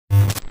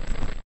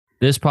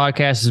This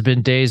podcast has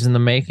been days in the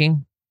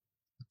making.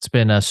 It's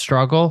been a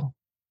struggle,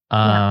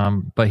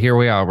 but here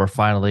we are. We're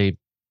finally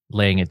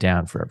laying it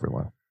down for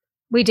everyone.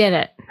 We did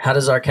it. How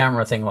does our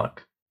camera thing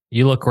look?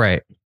 You look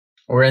great.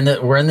 We're in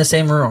the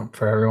same room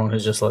for everyone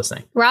who's just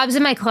listening. Rob's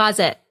in my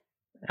closet.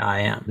 I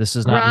am. This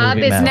is not Rob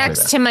movie is magic.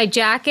 next to my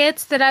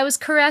jackets that I was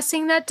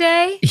caressing that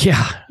day.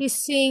 Yeah. He's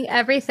seeing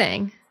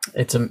everything.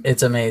 It's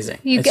amazing.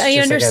 You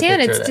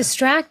understand? It's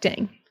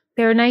distracting.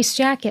 They're nice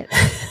jackets.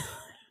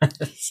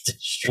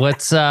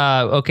 What's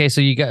okay?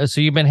 So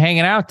you've been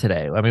hanging out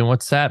today. I mean,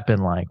 what's that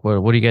been like?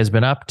 What have you guys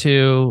been up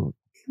to?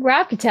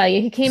 Rob could tell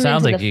you. He came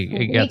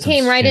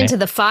right into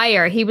the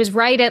fire. He was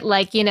right at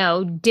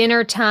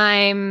dinner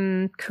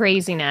time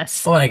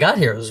craziness. When I got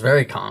here, it was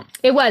very calm.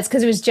 It was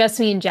because it was just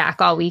me and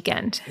Jack all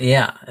weekend.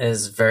 Yeah, it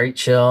was very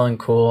chill and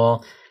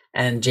cool.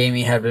 And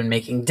Jamie had been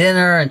making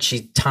dinner, and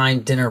she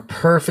timed dinner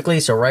perfectly.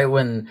 So right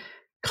when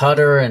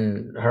Cutter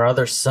and her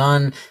other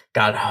son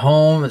got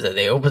home,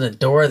 they open the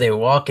door, they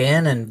walk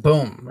in, and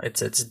boom,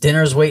 it's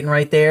dinner's waiting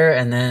right there.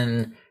 And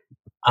then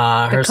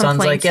her son's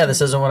like, "Yeah, this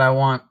isn't what I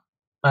want.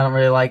 I don't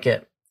really like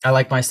it. I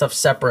like my stuff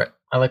separate.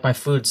 I like my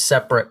food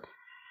separate."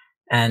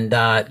 And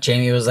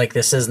Jamie was like,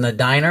 "This isn't a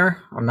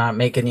diner. I'm not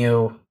making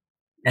you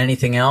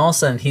anything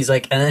else." And he's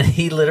like, and then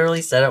he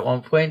literally said at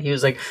one point, he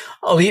was like,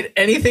 "I'll eat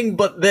anything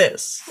but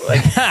this."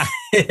 Like,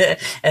 and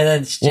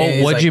then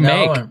what'd you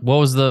make? What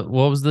was the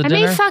dinner?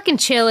 I made fucking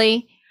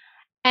chili,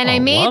 and I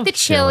made the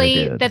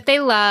chili that they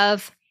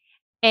love.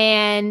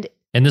 And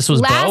this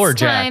was Bo or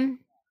Jack?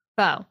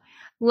 Bo.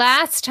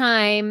 Last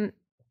time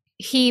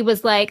he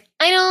was like,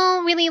 "I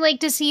don't really like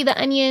to see the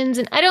onions,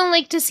 and I don't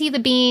like to see the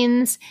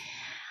beans."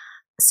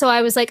 So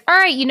I was like, "All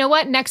right, you know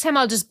what? Next time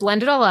I'll just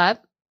blend it all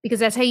up, because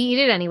that's how you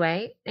eat it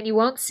anyway, and you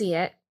won't see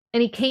it."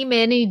 And he came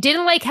in and he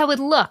didn't like how it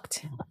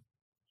looked.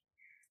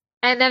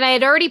 And then I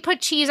had already put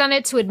cheese on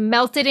it, so it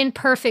melted in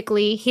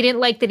perfectly. He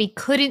didn't like that he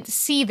couldn't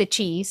see the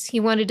cheese. He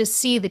wanted to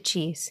see the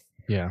cheese.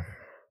 Yeah.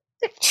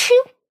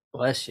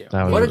 Bless you.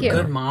 What a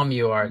good mom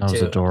you are, too. That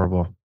was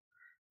adorable.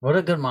 What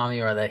a good mom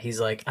you are that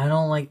he's like, "I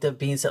don't like the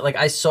beans." Like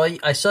I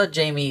saw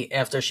Jamie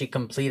after she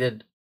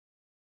completed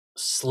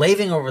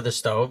slaving over the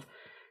stove.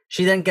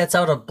 She then gets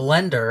out a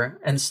blender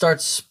and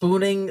starts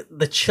spooning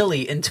the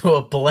chili into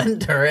a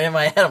blender. And in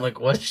my head, I'm like,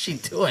 what is she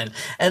doing?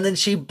 And then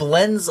she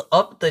blends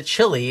up the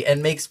chili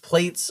and makes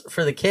plates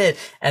for the kid.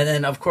 And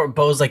then, of course,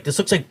 Bo's like, "This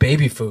looks like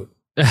baby food."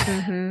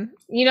 Mm-hmm.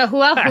 You know,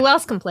 who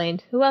else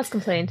complained? Who else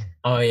complained?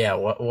 Oh, yeah.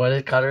 What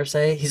did Cutter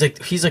say? He's like,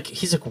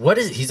 what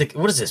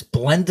is this?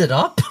 Blended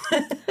up?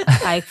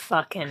 I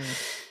fucking...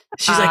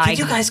 She's like, "Can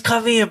you guys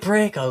cut me a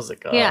break?" I was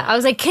like, "Oh." Yeah, I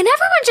was like, can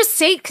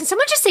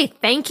someone just say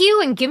thank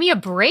you and give me a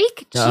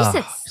break?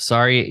 Jesus.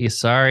 Sorry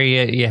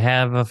you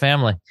have a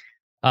family.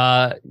 When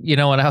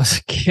I was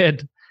a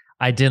kid,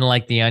 I didn't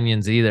like the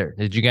onions either.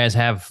 Did you guys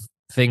have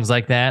things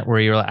like that where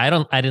you're like, I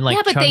didn't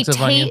like chunks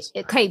of onions?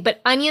 Okay, but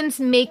onions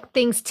make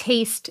things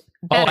taste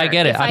better. Oh, I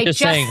get it. I'm just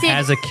saying,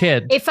 as a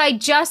kid. If I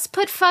just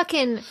put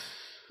fucking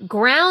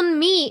ground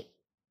meat,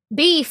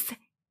 beef,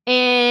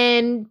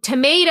 and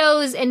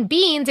tomatoes and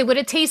beans, it would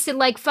have tasted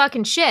like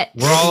fucking shit.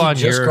 We're all on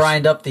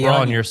grind up the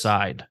on your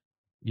side.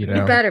 You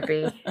know? You better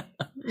be.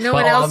 No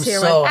one else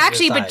here was.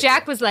 Actually, but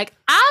Jack was like,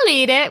 "I'll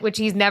eat it," which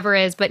he never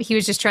is, but he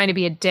was just trying to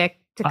be a dick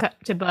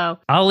to Bo.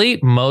 I'll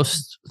eat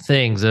most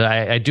things.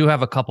 I do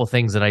have a couple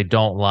things that I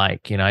don't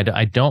like.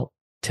 I don't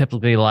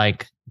typically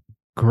like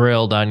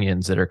grilled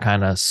onions that are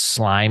kind of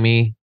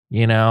slimy,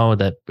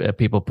 that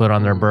people put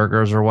on their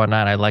burgers or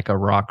whatnot. I like a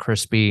raw,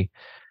 crispy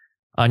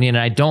onion.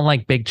 I don't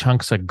like big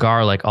chunks of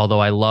garlic, although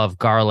I love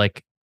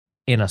garlic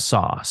in a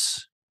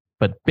sauce.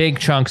 But big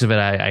chunks of it,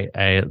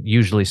 I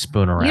usually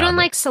spoon around. You don't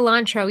like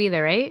cilantro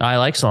either, right? I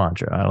like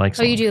cilantro.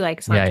 Oh, you do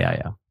like cilantro?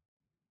 Yeah.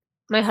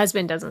 My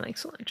husband doesn't like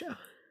cilantro.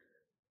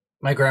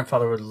 My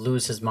grandfather would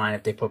lose his mind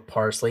if they put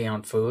parsley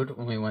on food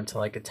when we went to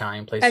like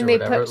Italian places and or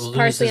whatever. Put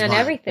parsley on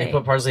everything. They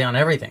put parsley on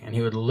everything, and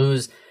he would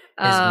lose his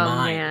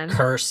mind,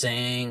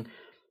 cursing.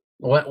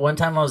 One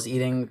time I was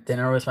eating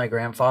dinner with my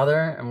grandfather,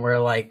 and we're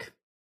like,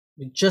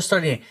 we just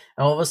started eating,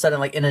 and all of a sudden,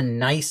 like in a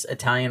nice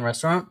Italian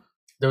restaurant,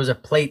 there was a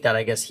plate that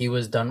I guess he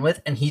was done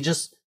with, and he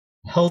just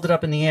held it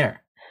up in the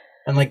air,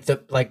 and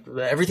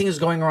everything is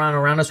going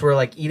around us. We're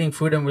like eating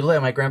food, and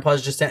my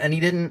grandpa's just, and he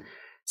didn't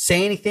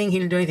say anything. He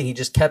didn't do anything. He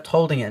just kept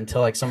holding it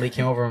until like somebody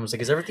came over and was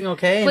like, "Is everything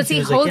okay?" And was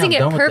he holding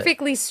it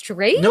perfectly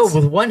straight? No,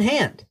 with one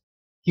hand.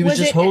 He was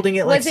just holding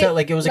it like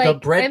it was like a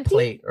bread empty?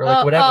 plate or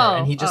like whatever,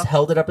 and he just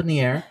held it up in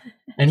the air,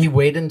 and he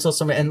waited until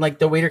somebody, and like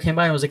the waiter came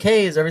by and was like,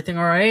 "Hey, is everything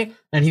all right?"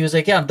 And he was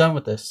like, "Yeah, I'm done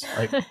with this."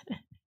 Like,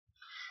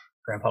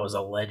 Grandpa was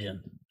a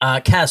legend.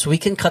 Cass, we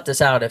can cut this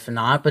out if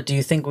not, but do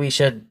you think we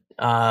should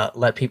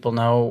let people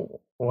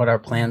know what our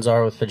plans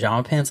are with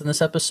Pajama Pants in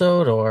this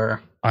episode,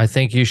 or? I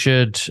think you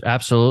should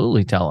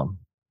absolutely tell them.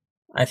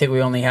 I think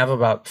we only have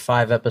about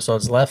 5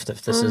 episodes left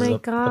if this is the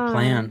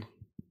plan.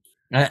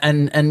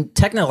 And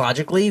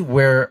technologically,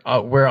 we're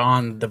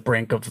on the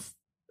brink of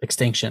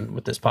extinction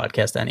with this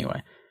podcast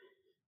anyway.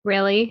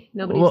 Really?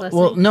 Nobody's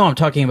listening? Well, no, I'm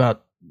talking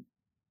about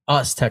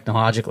us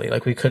technologically.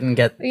 Like we couldn't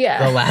get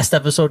Yeah. the last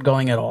episode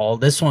going at all.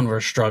 This one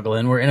we're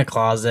struggling. We're in a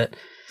closet.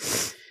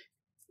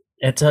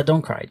 It's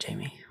don't cry,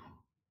 Jamie.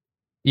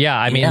 Yeah,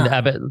 I mean,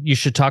 Yeah. but you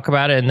should talk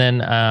about it, and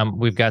then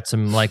we've got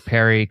some like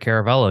Perry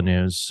Caravello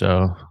news.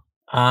 So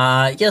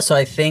Yeah, so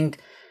I think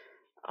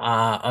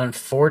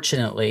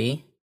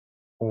unfortunately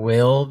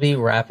we'll be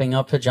wrapping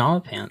up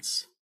Pajama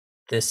Pants.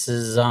 This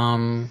is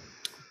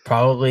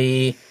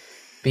probably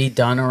be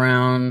done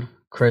around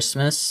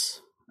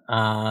Christmas.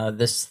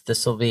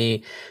 This will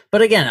be,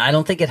 but again, I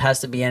don't think it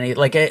has to be any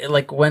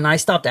like when I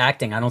stopped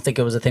acting, I don't think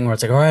it was a thing where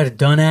it's like, all right, I'm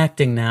done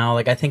acting now.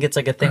 Like I think it's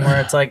like a thing where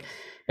it's like,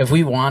 if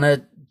we want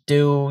to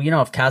do,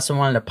 if Cassim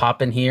wanted to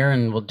pop in here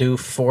and we'll do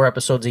 4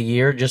 episodes a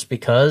year just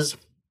because,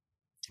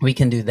 we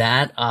can do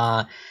that.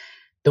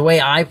 The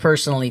way I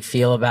personally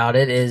feel about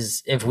it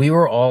is if we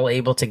were all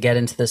able to get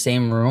into the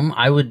same room,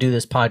 I would do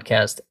this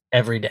podcast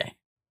every day.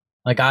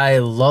 Like I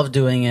love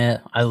doing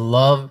it. I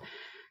love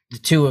the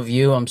two of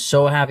you. I'm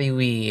so happy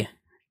we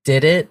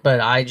did it,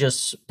 but I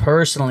just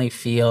personally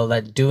feel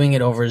that doing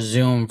it over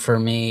Zoom for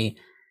me,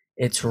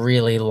 it's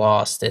really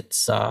lost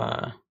its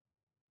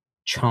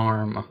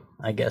charm,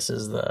 I guess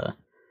is the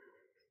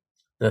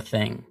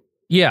thing.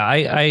 yeah,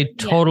 I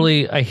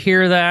totally I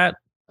hear that.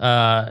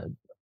 I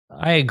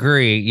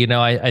agree.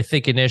 I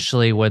think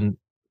initially when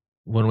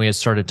we had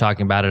started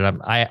talking about it,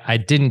 I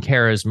didn't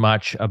care as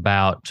much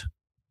about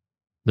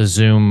the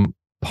Zoom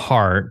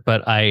part,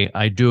 but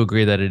I do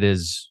agree that it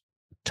is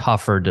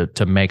tougher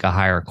to make a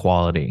higher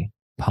quality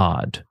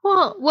pod.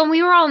 Well, when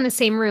we were all in the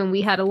same room,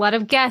 we had a lot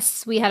of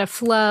guests, we had a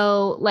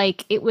flow,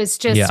 like it was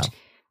just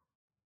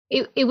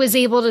it was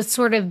able to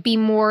sort of be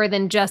more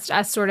than just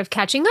us sort of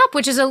catching up,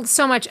 which is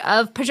so much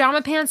of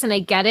Pajama Pants, and I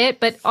get it,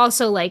 but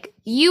also like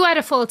you had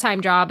a full-time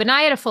job and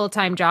I had a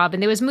full-time job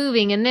and there was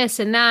moving and this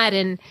and that,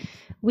 and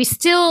we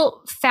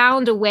still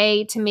found a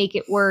way to make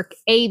it work,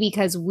 A,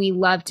 because we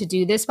love to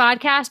do this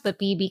podcast, but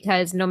B,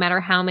 because no matter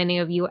how many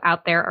of you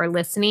out there are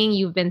listening,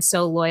 you've been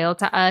so loyal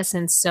to us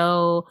and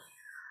so,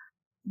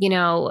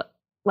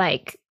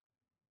 like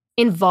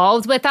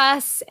involved with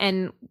us,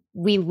 and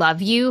we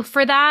love you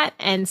for that.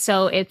 And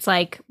so it's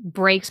like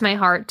breaks my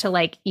heart to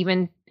like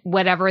even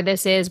whatever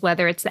this is,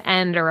 whether it's the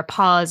end or a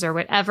pause or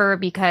whatever,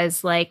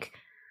 because like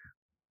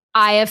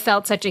I have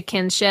felt such a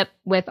kinship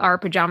with our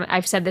pajama.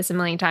 I've said this a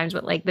million times,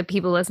 but like the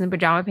people listening to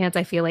Pajama Pants,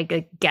 I feel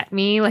like get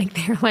me, like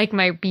they're like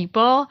my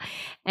people.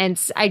 And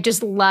I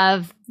just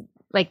love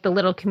like the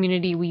little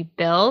community we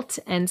built.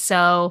 And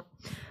so,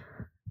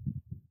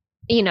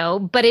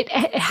 but it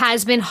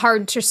has been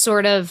hard to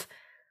sort of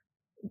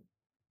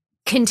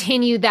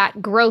continue that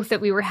growth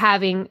that we were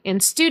having in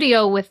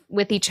studio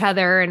with each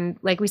other. And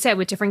like we said,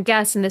 with different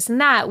guests and this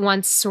and that,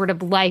 once sort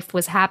of life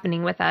was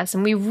happening with us.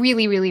 And we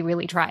really, really,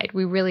 really tried.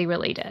 We really,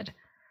 really did.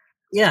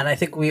 Yeah. And I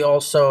think we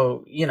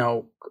also,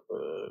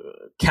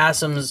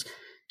 Cassim's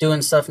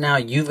doing stuff now.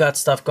 You've got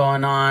stuff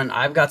going on.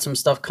 I've got some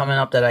stuff coming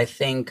up that I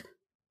think,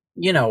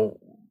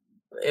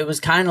 it was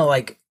kind of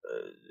like,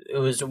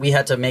 we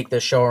had to make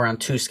the show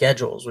around 2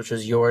 schedules, which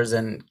was yours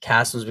and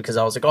Cassim's, because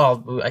I was like,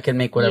 oh, I can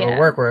make whatever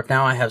work. Where if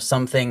now I have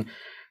something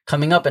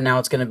coming up and now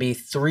it's going to be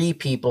 3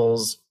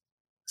 people's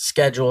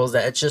schedules,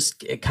 that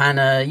it kind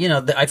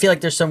of, I feel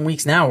like there's some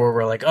weeks now where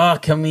we're like, oh,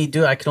 can we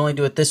do it? I can only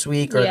do it this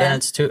week, or then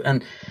it's 2.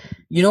 And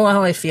you know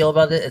how I feel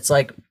about it? It's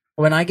like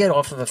when I get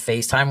off of a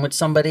FaceTime with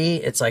somebody,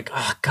 it's like,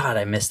 oh God,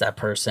 I miss that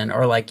person.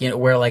 Or like,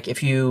 where like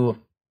if you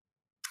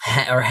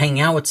are hanging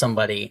out with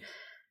somebody,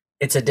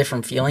 it's a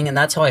different feeling. And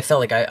that's how I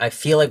felt. Like, I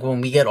feel like when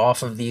we get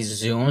off of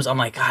these Zooms, I'm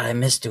like, God, I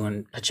miss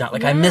doing pajama.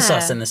 Like, I miss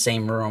us in the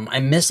same room. I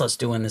miss us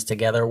doing this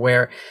together,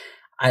 where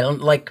I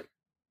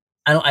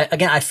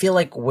feel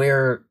like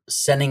we're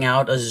sending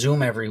out a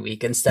Zoom every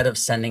week instead of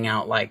sending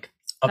out like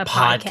a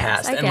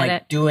podcast and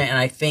like doing, and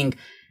I think,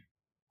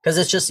 cause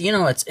it's just,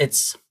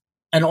 it's,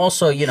 and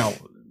also,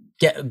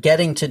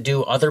 getting to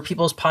do other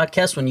people's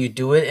podcasts when you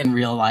do it in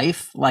real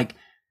life, like,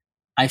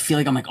 I feel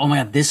like I'm like, oh my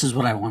God, this is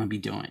what I want to be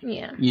doing.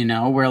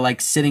 Yeah. Where like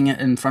sitting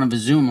in front of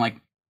a Zoom, like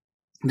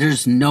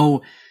there's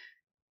no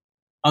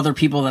other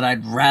people that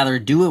I'd rather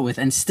do it with.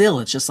 And still,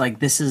 it's just like,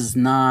 this is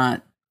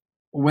not,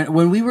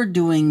 when we were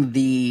doing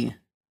the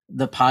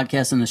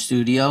podcast in the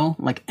studio,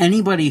 like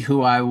anybody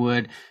who I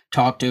would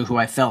talk to who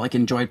I felt like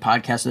enjoyed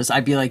podcasts with this,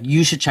 I'd be like,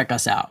 you should check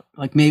us out.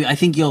 Like, maybe I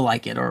think you'll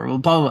like it, or blah,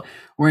 blah, blah.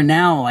 Where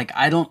now, like,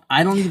 I don't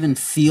even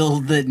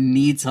feel the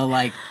need to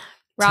like,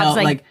 Rob's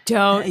like,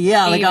 don't.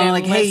 Yeah, like I'm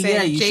like, hey, listen.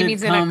 yeah, you Jamie's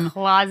should come. In a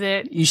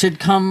closet. You should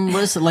come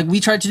listen. Like, we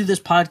tried to do this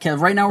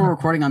podcast. Right now, we're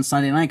recording on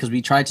Sunday night because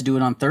we tried to do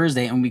it on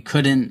Thursday and we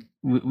couldn't.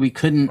 We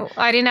couldn't.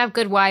 I didn't have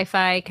good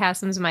Wi-Fi.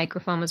 Cassim's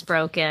microphone was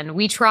broken.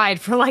 We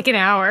tried for like an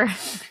hour.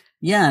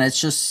 Yeah, and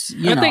it's just.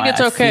 I think it's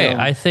okay.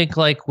 I think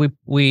like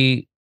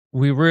we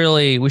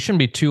shouldn't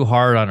be too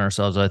hard on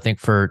ourselves. I think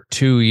for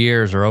 2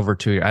 years or over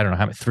 2 years, I don't know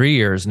how many, 3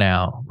 years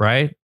now,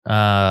 right?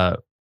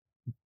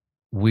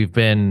 We've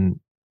been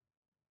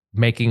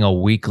making a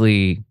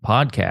weekly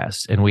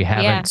podcast and we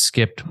haven't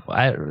skipped.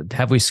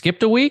 Have we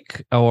skipped a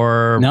week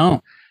or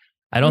no?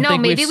 I don't no,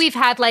 think maybe we've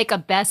had like a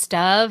best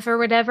of or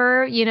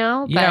whatever, you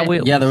know? Yeah,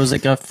 but Yeah, there was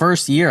like a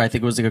first year. I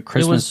think it was like a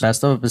Christmas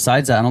best of.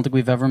 Besides that, I don't think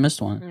we've ever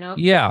missed one. nope.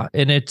 Yeah,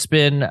 and it's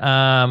been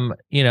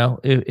you know,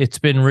 it's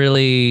been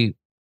really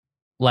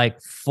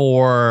like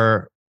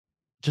for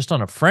just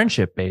on a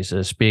friendship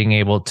basis, being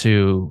able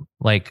to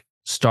like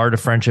start a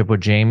friendship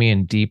with Jamie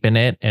and deepen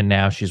it, and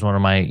now she's one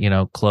of my, you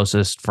know,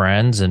 closest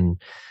friends, and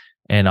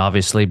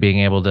obviously being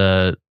able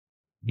to,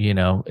 you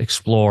know,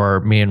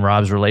 explore me and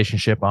Rob's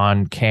relationship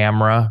on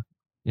camera,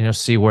 you know,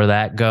 see where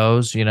that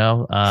goes, you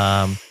know.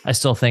 I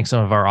still think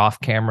some of our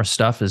off-camera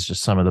stuff is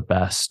just some of the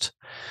best.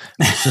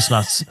 It's just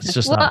not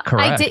Well, not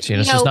correct. You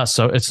know,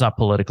 it's not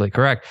politically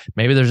correct.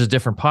 Maybe there's a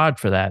different pod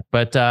for that.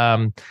 But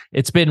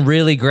it's been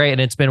really great,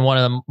 and it's been one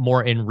of the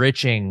more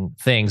enriching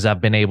things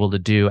I've been able to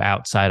do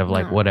outside of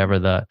like whatever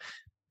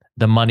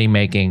the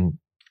money-making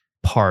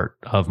part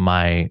of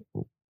my,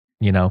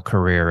 you know,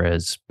 career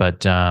is.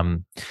 But I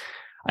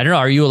don't know,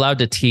 are you allowed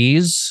to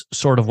tease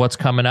sort of what's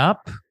coming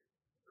up?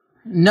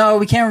 No,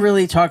 we can't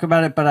really talk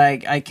about it, but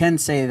I can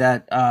say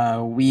that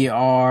we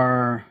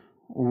are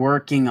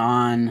working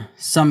on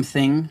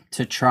something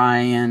to try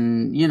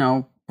and, you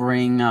know,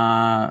 bring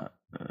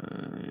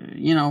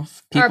you know,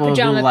 people Our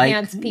pajama who like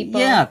pants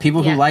people. Yeah,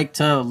 people who like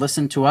to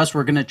listen to us.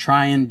 We're going to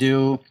try and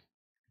do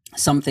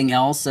something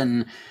else,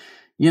 and,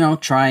 you know,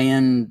 try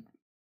and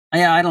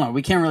I don't know.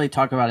 We can't really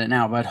talk about it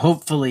now, but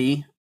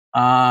hopefully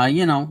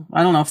you know,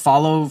 I don't know,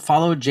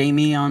 follow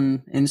Jamie on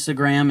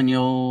Instagram and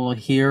you'll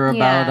hear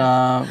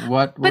about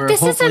what But we're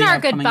this isn't hopefully our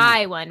have coming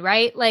goodbye up. one,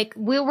 right? Like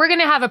we're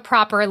going to have a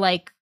proper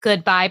like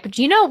goodbye, but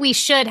you know, we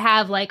should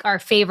have like our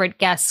favorite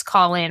guests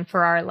call in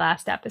for our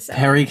last episode.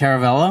 Perry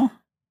Caravello?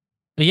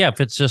 Yeah,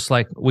 if it's just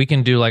like we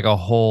can do like a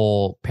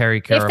whole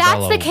Perry Caravello. If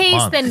that's the case,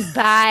 month. then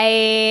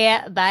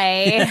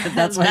bye.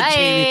 That's why Bye.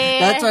 Jamie.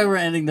 That's why we're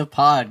ending the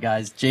pod,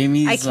 guys.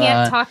 Jamie's. I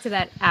can't talk to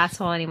that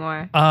asshole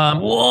anymore.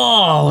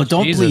 Whoa!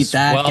 Don't Jesus. bleep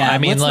that. Well, guy. I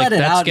mean, Let's like let it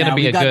that's out gonna now.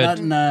 be We a got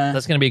good. nothing,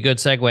 That's gonna be a good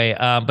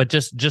segue. But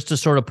just to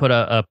sort of put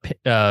a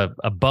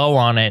bow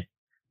on it,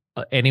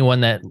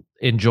 anyone that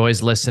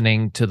enjoys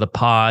listening to the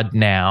pod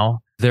now,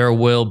 there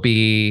will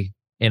be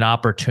an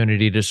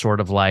opportunity to sort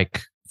of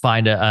like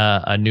find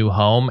a new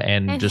home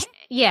and just.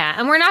 Yeah,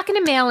 and we're not going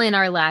to mail in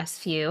our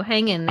last few.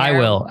 Hang in there. I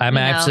will. I'm you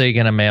know. actually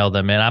going to mail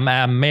them in.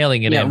 I'm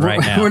mailing it in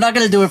right now. We're not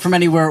going to do it from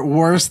anywhere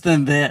worse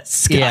than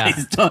this,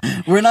 guys. Yeah.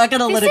 We're not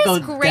going to let it go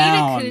This is great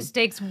down.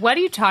 acoustics. What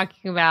are you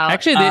talking about?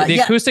 Actually,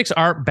 the acoustics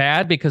aren't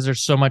bad because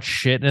there's so much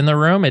shit in the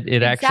room.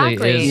 It actually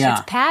is. Yeah.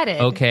 It's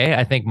padded. Okay,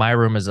 I think my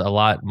room is a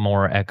lot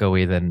more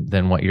echoey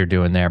than what you're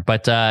doing there.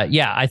 But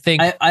yeah, I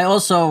think I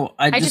also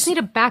just need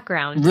a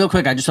background. Real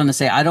quick, I just want to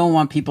say I don't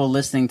want people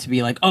listening to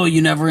be like, "Oh,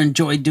 you never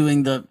enjoyed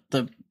doing the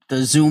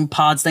Zoom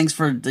pods. Thanks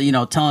for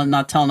not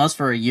telling us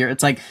for a year."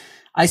 It's like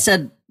I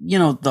said, you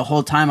know, the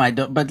whole time I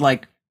do, but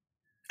like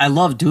I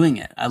love doing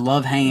it. I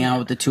love hanging out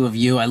with the two of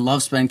you. I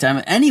love spending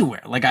time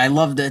anywhere. Like I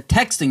love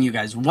texting you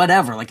guys,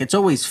 whatever. Like it's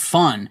always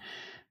fun.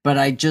 But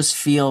I just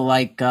feel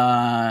like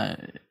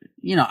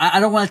you know, I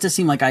don't want it to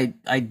seem like I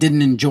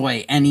didn't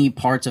enjoy any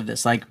parts of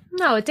this. Like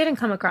No, it didn't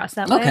come across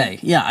that way. okay,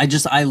 yeah,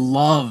 I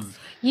love.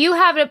 You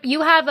have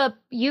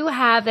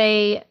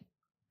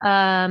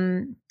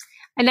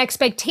an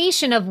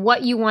expectation of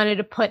what you wanted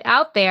to put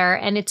out there,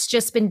 and it's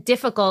just been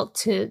difficult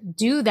to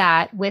do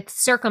that with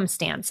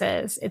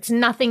circumstances. It's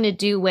nothing to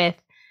do with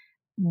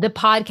the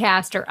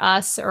podcast or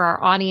us or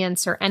our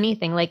audience or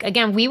anything. Like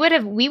again, we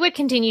would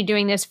continue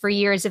doing this for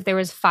years if there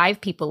was 5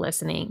 people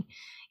listening.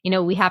 You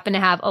know, we happen to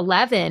have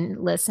 11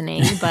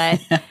 listening, but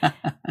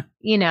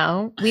you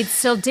know, we'd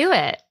still do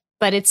it.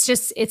 But it's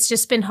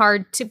just been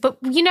hard to, but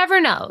you never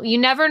know. You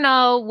never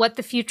know what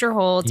the future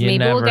holds.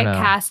 Maybe we'll get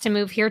cast to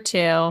move here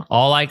too.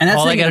 all I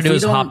got to do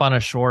is hop on a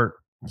short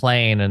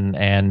plane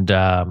and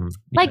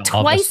like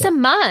twice a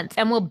month,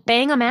 and we'll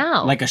bang them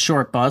out. Like a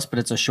short bus, but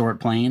it's a short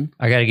plane.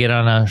 I got to get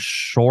on a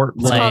short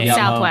It's called plane.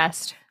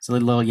 Southwest. It's a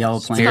little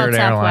yellow plane. Spirit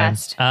called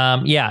Airlines.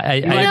 Southwest. Yeah.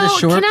 You ride the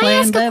short can I plane,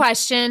 ask a babe?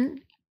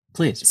 question?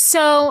 Please.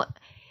 So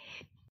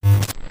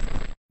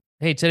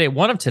Hey,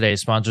 one of today's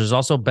sponsors is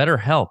also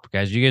BetterHelp,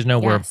 guys. You guys know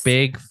we're Yes.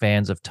 big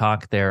fans of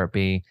talk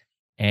therapy,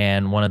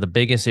 and one of the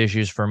biggest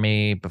issues for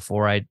me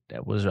before I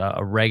was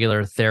a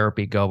regular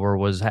therapy goer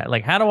was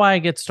like, how do I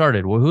get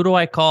started? Well, who do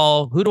I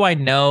call? Who do I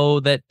know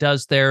that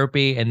does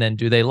therapy? And then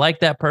do they like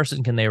that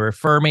person? Can they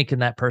refer me? Can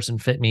that person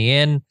fit me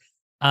in?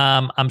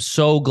 I'm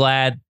so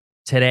glad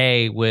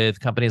today with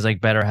companies like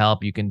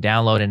BetterHelp, you can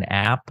download an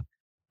app,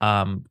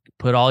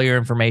 put all your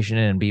information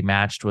in and be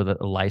matched with a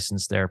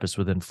licensed therapist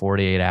within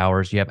 48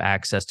 hours. You have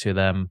access to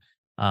them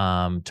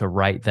to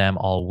write them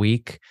all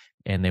week,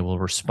 and they will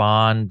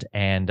respond.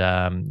 And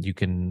you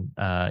can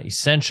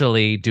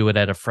essentially do it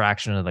at a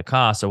fraction of the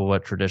cost of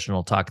what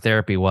traditional talk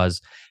therapy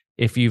was.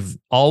 If you've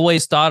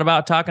always thought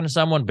about talking to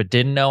someone but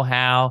didn't know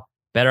how,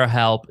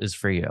 BetterHelp is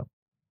for you.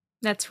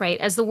 That's right.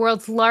 As the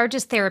world's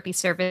largest therapy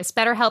service,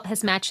 BetterHelp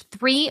has matched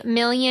 3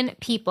 million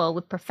people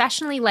with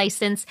professionally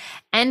licensed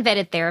and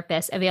vetted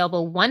therapists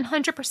available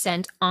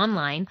 100%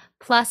 online.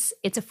 Plus,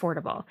 it's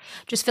affordable.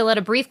 Just fill out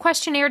a brief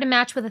questionnaire to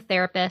match with a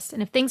therapist.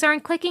 And if things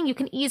aren't clicking, you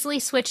can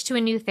easily switch to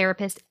a new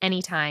therapist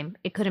anytime.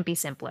 It couldn't be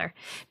simpler.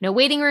 No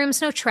waiting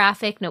rooms, no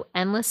traffic, no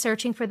endless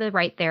searching for the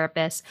right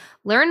therapist.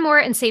 Learn more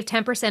and save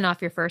 10%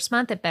 off your first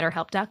month at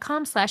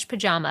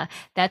betterhelp.com/pajama.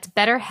 That's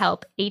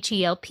BetterHelp,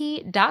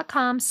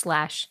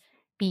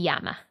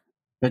 HELP.com/pajama.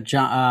 But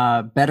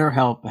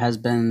BetterHelp has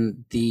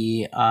been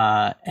the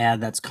ad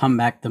that's come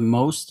back the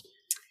most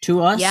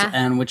to us,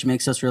 and which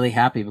makes us really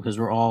happy because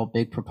we're all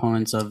big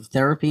proponents of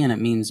therapy, and it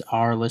means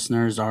our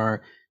listeners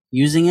are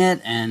using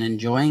it and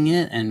enjoying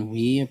it, and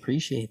we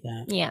appreciate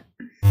that. Yeah.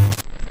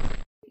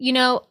 You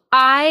know,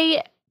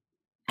 I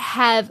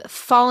have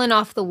fallen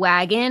off the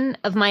wagon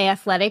of my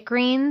Athletic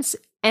Greens,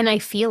 and I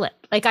feel it.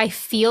 Like, I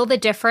feel the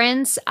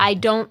difference. I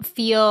don't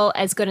feel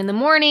as good in the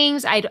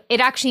mornings. It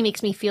actually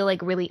makes me feel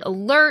like really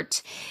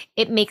alert.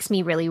 It makes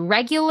me really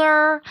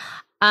regular.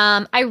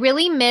 I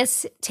really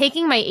miss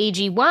taking my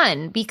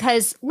AG1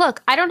 because,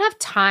 look, I don't have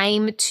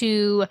time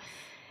to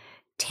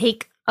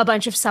take a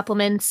bunch of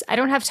supplements. I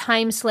don't have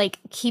time to like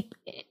keep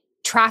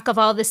track of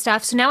all this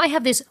stuff. So now I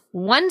have this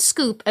one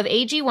scoop of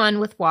AG1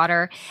 with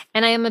water,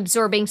 and I am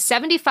absorbing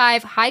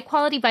 75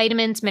 high-quality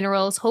vitamins,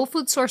 minerals, whole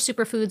food source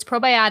superfoods,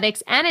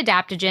 probiotics, and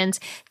adaptogens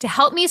to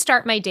help me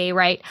start my day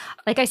right.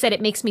 Like I said, it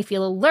makes me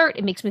feel alert.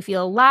 It makes me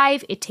feel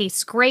alive. It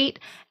tastes great.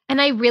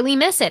 And I really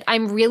miss it.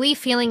 I'm really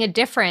feeling a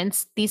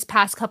difference these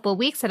past couple of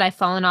weeks that I've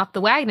fallen off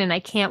the wagon, and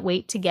I can't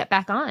wait to get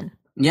back on.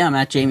 Yeah, I'm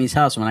at Jamie's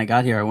house. When I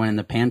got here, I went in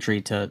the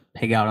pantry to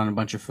pig out on a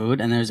bunch of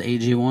food, and there's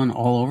AG1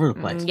 all over the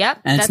place.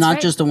 Yep. And it's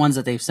not just the ones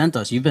that they've sent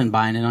us. You've been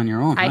buying it on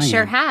your own. I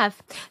sure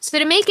have. So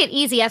to make it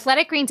easy,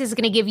 Athletic Greens is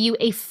going to give you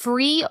a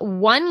free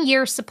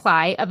 1-year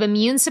supply of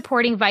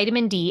immune-supporting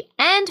vitamin D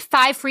and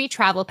 5 free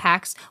travel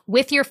packs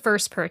with your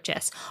first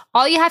purchase.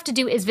 All you have to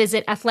do is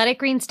visit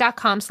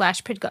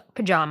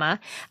athleticgreens.com/pajama.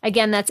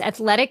 Again, that's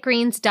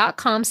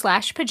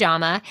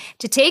athleticgreens.com/pajama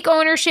to take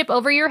ownership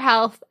over your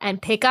health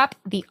and pick up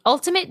the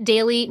ultimate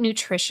daily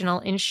nutritional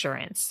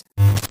insurance.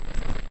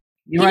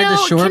 You ride the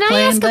shore can plane,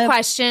 I ask Bev? a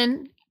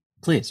question?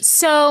 Please.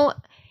 So,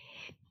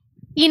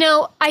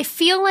 I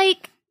feel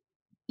like,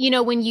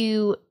 when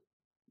you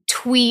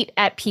tweet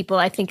at people,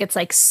 I think it's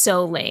like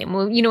so lame.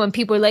 When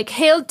people are like,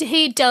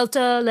 hey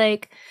Delta,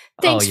 like,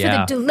 thanks for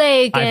the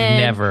delay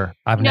again.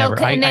 I've never.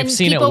 And then I've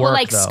seen people it work, will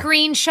like though.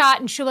 screenshot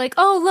and show like,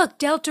 oh, look,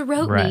 Delta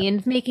wrote me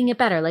and making it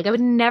better. Like, I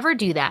would never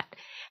do that.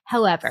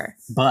 However,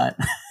 but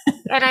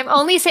and I'm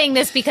only saying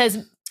this because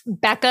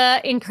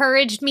Becca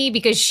encouraged me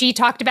because she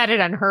talked about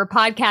it on her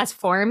podcast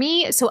for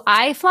me. So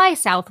I fly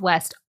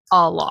Southwest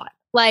a lot,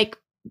 like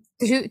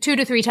 2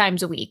 to 3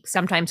 times a week,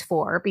 sometimes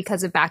 4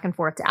 because of back and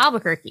forth to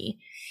Albuquerque.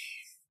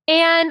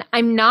 And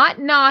I'm not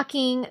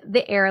knocking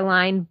the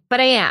airline, but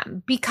I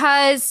am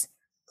because,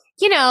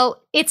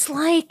 it's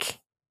like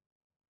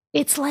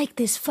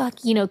this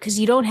because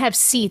you don't have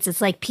seats.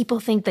 It's like people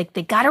think like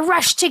they got to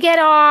rush to get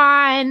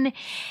on.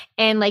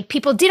 And like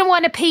people didn't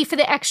want to pay for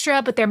the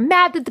extra, but they're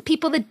mad that the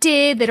people that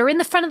did that are in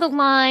the front of the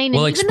line.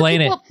 Well,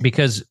 explain it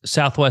because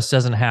Southwest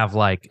doesn't have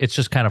it's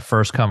just kind of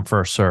first come,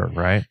 first serve,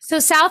 right? So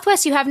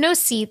Southwest, you have no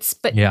seats,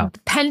 but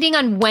depending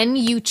on when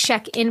you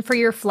check in for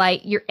your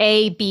flight, you're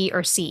A, B,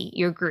 or C,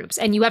 your groups.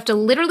 And you have to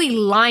literally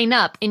line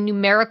up in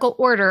numerical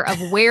order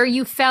of where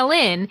you fell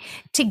in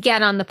to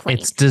get on the plane.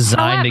 It's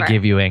designed to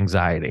give you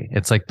anxiety.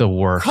 It's like the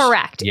worst.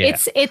 Correct. Yeah.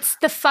 It's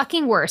the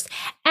fucking worst.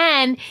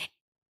 And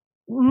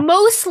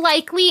most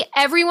likely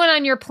everyone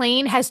on your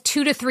plane has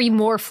 2 to 3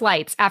 more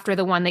flights after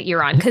the one that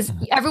you're on because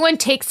everyone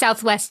takes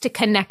Southwest to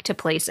connect to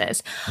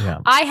places. Yeah.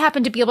 I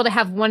happen to be able to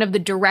have one of the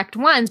direct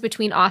ones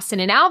between Austin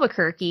and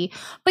Albuquerque.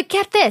 But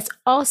get this.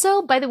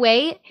 Also, by the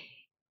way,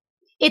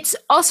 it's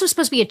also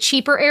supposed to be a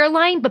cheaper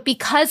airline, but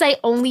because I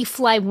only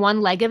fly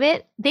one leg of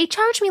it, they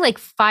charge me like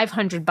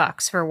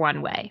 $500 for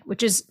one way,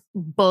 which is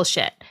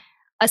bullshit,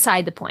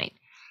 aside the point.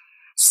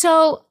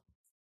 So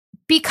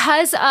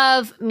because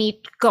of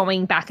me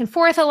going back and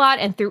forth a lot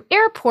and through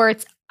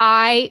airports,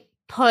 I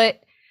put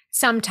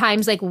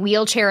sometimes like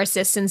wheelchair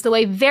assistance, though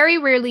I very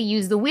rarely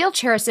use the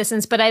wheelchair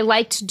assistance, but I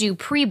like to do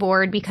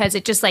pre-board because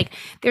it just like,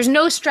 there's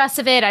no stress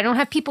of it. I don't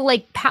have people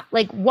like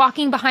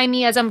walking behind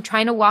me as I'm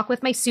trying to walk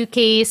with my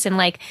suitcase. And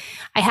like,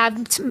 I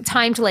have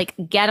time to like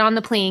get on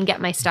the plane, get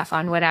my stuff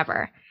on,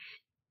 whatever.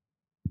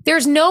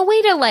 There's no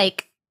way to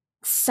like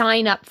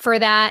sign up for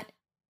that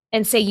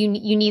and say you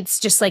need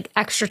just like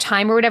extra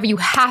time or whatever. You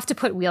have to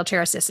put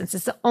wheelchair assistance.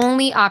 It's the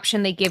only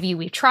option they give you.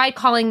 We tried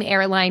calling the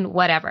airline,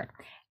 whatever.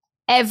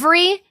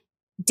 Every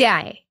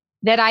day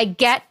that I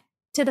get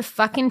to the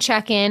fucking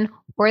check-in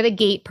or the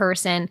gate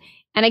person,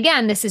 and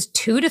again, this is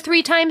 2 to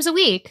 3 times a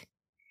week,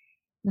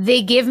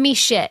 they give me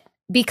shit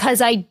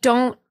because I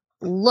don't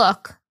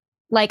look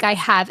like I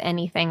have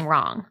anything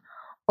wrong.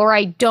 Or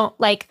I don't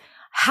like,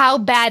 how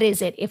bad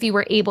is it if you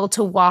were able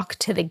to walk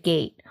to the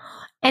gate?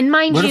 And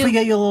mind you, what if we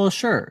get you a little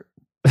shirt?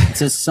 It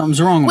says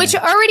something's wrong which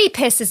with it. already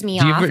pisses me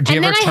Do you off. ever, do you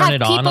And ever then I turn have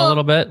it on a people-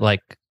 little bit,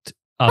 like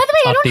By up, the way,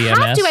 I up don't the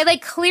have MS? to. I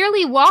like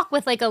clearly walk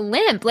with like a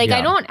limp. Like I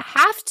Yeah. don't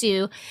have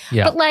to.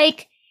 Yeah. But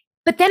like,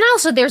 but then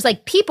also there's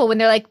like people when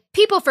they're like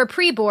people for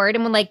pre-board,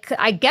 and when like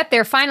I get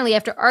there finally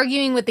after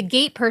arguing with the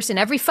gate person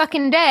every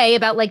fucking day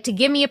about like to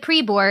give me a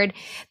pre-board,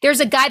 there's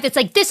a guy that's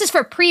like, this is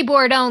for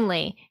pre-board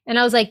only. And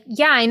I was like,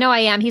 yeah, I know I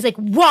am. He's like,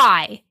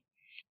 why?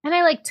 And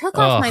I like took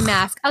off my Ugh.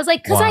 mask. I was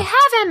like, because I Wow.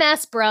 have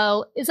MS,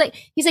 bro. It's like,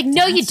 he's like,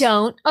 no, you That's-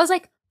 don't. I was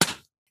like,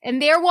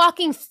 and they're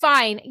walking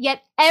fine.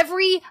 Yet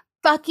every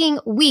fucking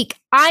week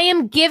I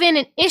am given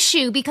an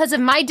issue because of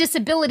my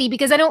disability,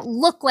 because I don't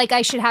look like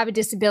I should have a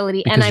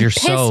disability. Because and I'm you're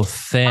pissed so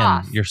thin.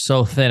 off. You're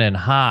so thin and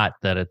hot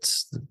that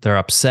they're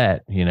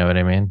upset. You know what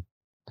I mean?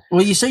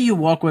 Well, you say you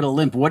walk with a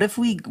limp. What if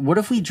we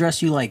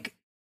dress you like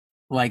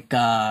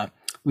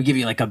we give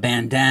you like a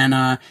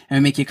bandana and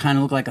we make you kind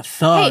of look like a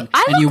thug, Hey,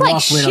 I and you look like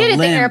walk with shit a at the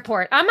limp?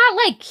 airport. I'm not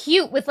like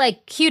cute with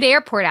like cute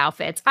airport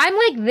outfits. I'm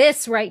like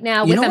this right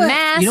now You with know a what?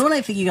 mask. You know what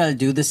I think you got to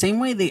do? The same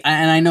way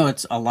and I know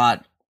it's a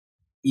lot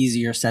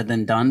easier said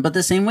than done, but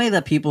the same way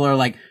that people are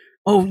like,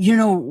 oh, you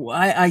know,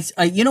 I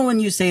you know, when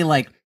you say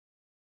like,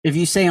 if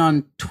you say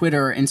on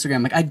Twitter or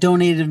Instagram, like, I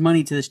donated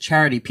money to this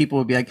charity, people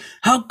would be like,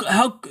 how,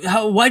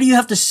 why do you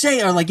have to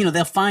say, or like, you know,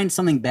 they'll find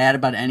something bad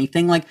about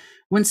anything. Like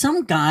when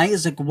some guy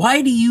is like,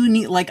 why do you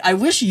need, like, I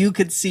wish you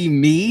could see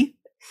me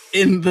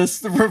in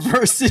this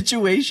reverse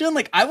situation.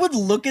 Like I would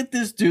look at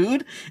this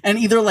dude and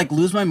either like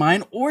lose my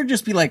mind or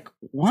just be like,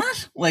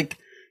 what? Like,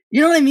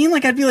 you know what I mean?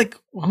 Like, I'd be like,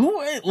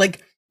 who,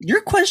 like,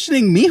 you're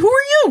questioning me? Who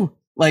are you?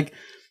 Like,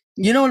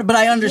 you know, but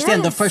I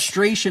understand the Yes.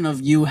 frustration of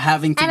you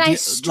having to and I like,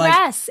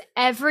 stress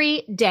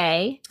every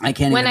day I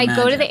can't when I even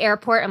go to imagine. the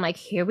airport. I'm like,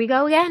 here we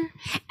go again.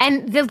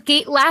 And the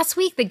gate last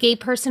week, the gate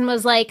person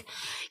was like,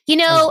 you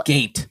know,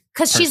 Gate.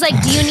 because she's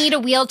like, do you need a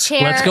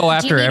wheelchair? Let's go Do you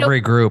after need a- every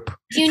group.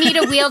 Do you need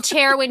a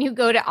wheelchair when you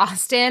go to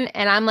Austin?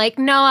 And I'm like,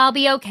 no, I'll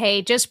be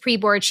okay. Just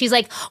pre-board. She's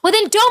like, well,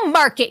 then don't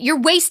mark it. You're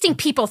wasting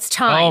people's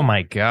time. Oh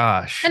my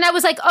gosh. And I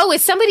was like, oh,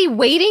 is somebody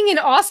waiting in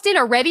Austin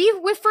already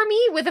for me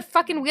with a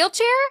fucking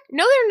wheelchair?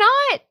 No, they're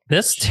not.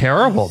 This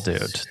terrible,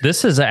 dude.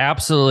 This is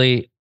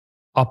absolutely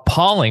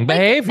appalling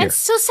behavior. And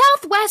so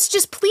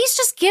Southwest, please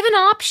just give an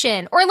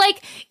option. Or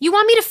like, you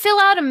want me to fill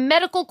out a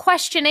medical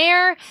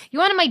questionnaire? You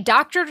wanted my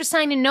doctor to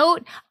sign a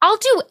note? I'll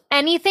do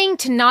anything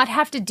to not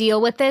have to deal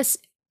with this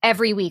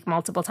every week,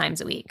 multiple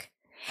times a week.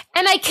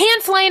 And I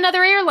can't fly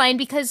another airline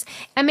because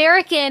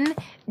American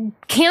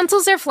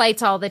cancels their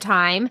flights all the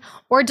time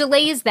or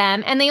delays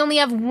them. And they only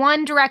have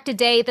one direct a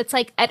day that's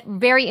like at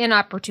very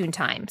inopportune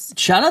times.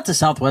 Shout out to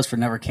Southwest for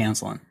never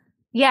canceling.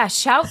 Yeah,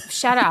 shout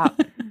out.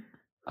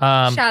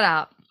 Shout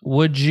out.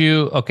 Would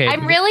you? Okay.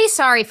 I'm really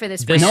sorry for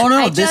this. This- Brandon.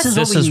 No, I this is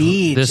just- what we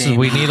need. this is Jamie.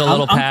 we need a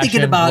little I'm passion,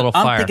 thinking about, a little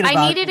fire. I'm thinking I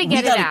about, needed to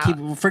get we it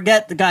gotta out.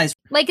 forget the guys.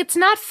 like it's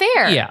not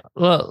fair. Yeah,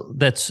 well,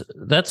 that's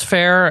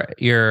fair.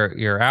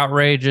 Your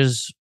outrage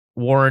is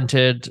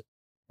warranted.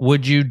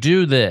 Would you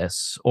do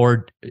this,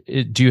 or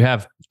do you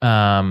have?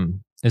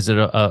 Is it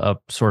a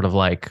sort of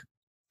like?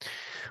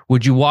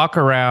 Would you walk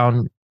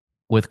around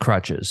with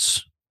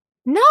crutches?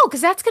 No,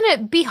 because that's gonna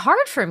be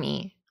hard for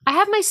me. I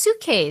have my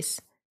suitcase.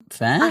 I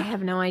Fat?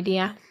 have no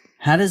idea.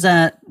 How does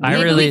that? I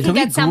Maybe really- we Can can we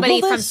get somebody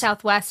Google from this?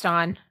 Southwest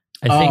on.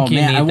 I think Oh, you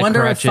man, need I the wonder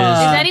if, crutches.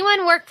 Does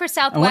anyone work for I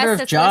Southwest? wonder if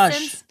that Josh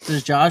listens?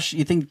 does. Josh,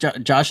 you think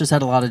Josh has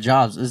had a lot of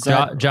jobs? Is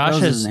that Josh that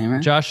was his has name,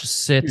 right? Josh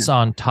sits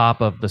on top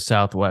of the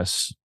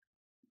Southwest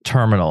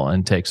terminal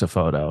and takes a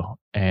photo.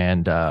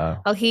 And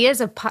Oh, he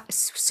is a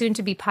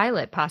soon-to-be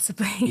pilot,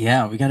 possibly.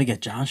 Yeah, we got to get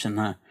Josh in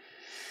that.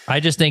 I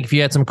just think if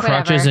you had some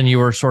crutches Whatever. and you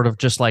were sort of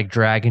just like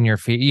dragging your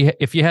feet,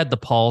 if you had the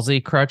palsy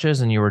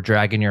crutches and you were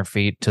dragging your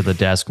feet to the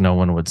desk, no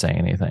one would say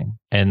anything.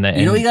 And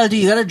You know what you got to do?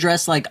 You got to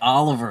dress like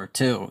Oliver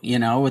too. You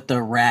know, with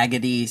the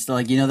raggedy,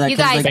 like you know that. You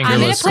 'cause, guys, like, I'm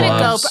gonna fingerless put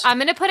gloves. I'm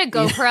gonna put a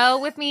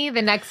GoPro with me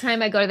the next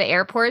time I go to the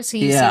airport, so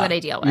you see what I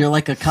deal with. You're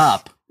like a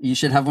cop. You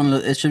should have one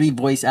of the. It should be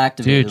voice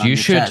activated. Dude, on you your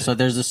should- chest. So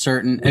there's a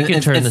certain. We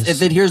can turn this-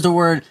 If it hears the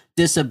word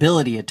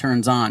disability, it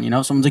turns on. You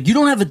know, someone's like, "You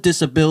don't have a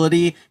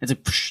disability." It's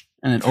like, psh,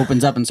 and it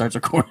opens up and starts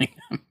recording.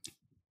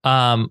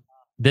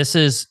 This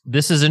is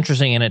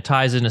interesting, and it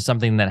ties into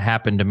something that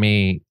happened to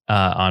me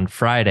on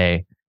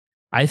Friday.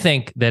 I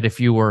think that if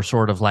you were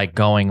sort of like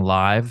going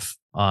live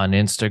on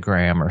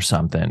Instagram or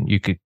something, you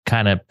could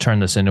kind of turn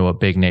this into a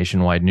big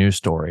nationwide news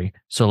story.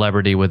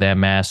 Celebrity with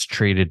MS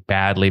treated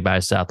badly by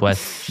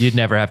Southwest. You'd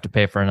never have to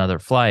pay for another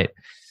flight.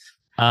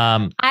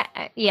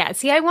 Yeah,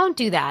 see, I won't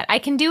do that. I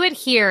can do it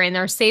here in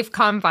our safe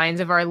confines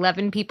of our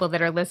 11 people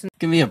that are listening.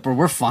 Give me a.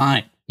 We're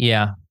fine.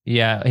 Yeah.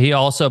 He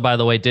also, by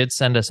the way, did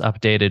send us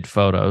updated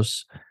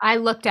photos. I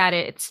looked at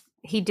it.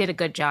 He did a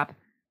good job.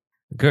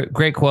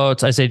 Great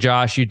quotes. I say,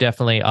 Josh, you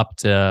definitely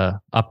upped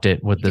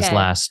it with this Okay.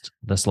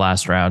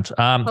 last round. Can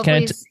I Hopefully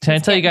he's tell you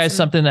getting guys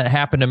some- something that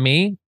happened to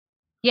me,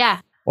 Yeah.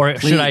 or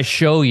should I Please.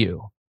 show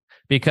you?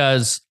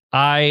 Because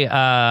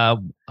I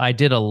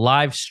did a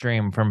live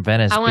stream from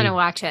Venice I want to Beach.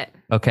 watch it.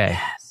 Okay.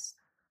 Yes.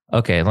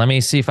 Okay, let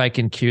me see if I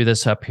can cue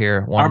this up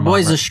here. Our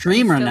boy's a moment.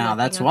 streamer Still now. looking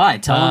That's up. why.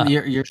 Tell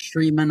him you're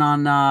streaming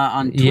on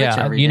Twitch Yeah,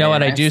 every you know day,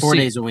 what? I right? do 4 see-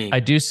 days a week. I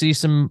do see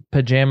some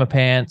pajama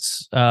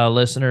pants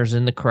listeners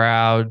in the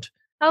crowd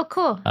Oh,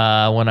 cool.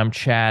 when I'm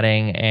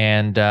chatting,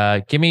 and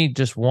give me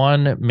just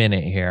 1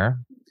 minute here.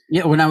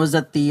 Yeah, when I was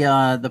at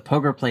the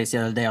poker place the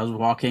other day, I was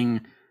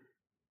walking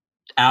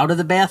out of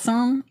the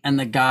bathroom, and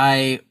the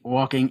guy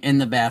walking in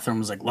the bathroom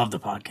was like, "Love the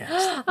podcast,"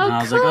 Oh, and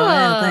I was like, "Oh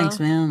yeah, cool. thanks,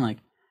 man." Like,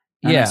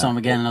 and Yeah. I saw him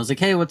again, and I was like,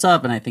 "Hey, what's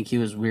up?" And I think he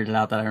was weirded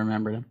out that I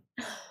remembered him.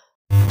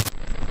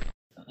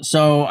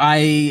 So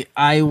I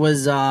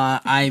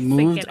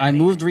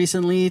moved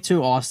recently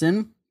to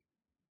Austin,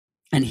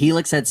 and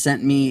Helix had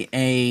sent me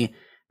a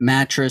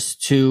mattress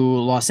to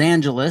Los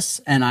Angeles,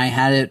 and I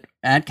had it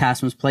at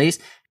Cassim's place.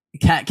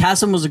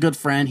 Cassim was a good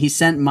friend. He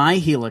sent my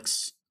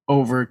Helix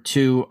over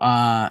to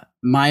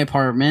my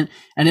apartment,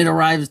 and it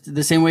arrives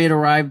the same way it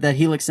arrived that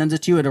Helix sends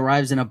it to you. It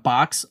arrives in a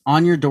box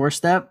on your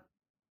doorstep.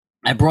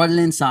 I brought it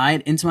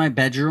inside into my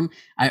bedroom.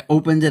 I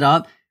opened it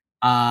up.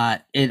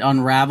 It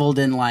unraveled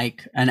in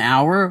like an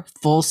hour,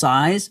 full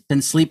size.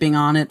 Been sleeping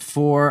on it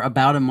for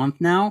about a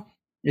month now.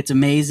 It's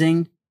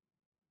amazing.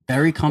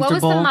 Very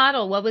comfortable. What was the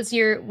model? What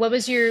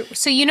was your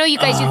so you know you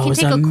guys you it can was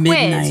take a a quiz. You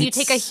Midnights.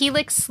 take a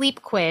Helix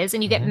sleep quiz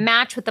and you get Mhm.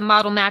 matched with the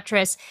model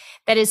mattress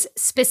that is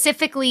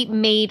specifically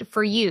made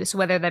for you. So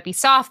whether that be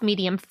soft,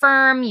 medium,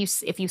 firm,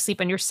 if you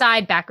sleep on your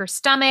side, back or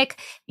stomach,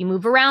 you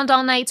move around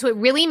all night. So it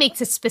really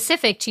makes it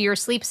specific to your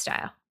sleep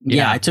style.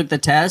 Yeah, Yeah. I took the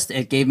test.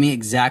 It gave me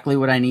exactly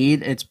what I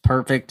need. It's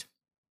perfect.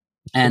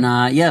 And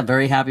yeah,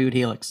 very happy with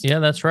Helix. Yeah,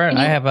 that's right. And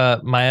I you-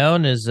 have my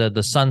own is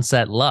the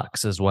Sunset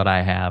Lux is what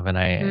I have, and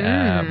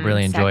I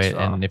really enjoy it.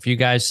 Sexual. And if you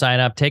guys sign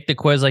up, take the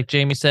quiz like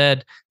Jamie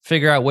said,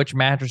 figure out which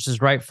mattress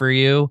is right for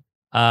you.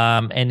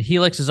 And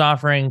Helix is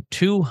offering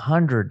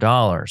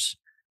 $200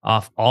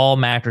 off all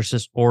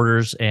mattresses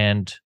orders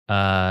and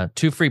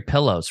 2 free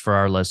pillows for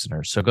our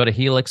listeners. So go to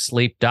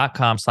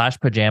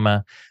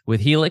helixsleep.com/pajama.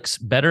 With Helix,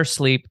 better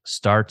sleep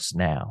starts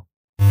now.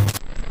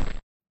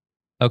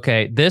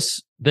 Okay,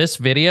 this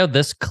video,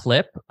 this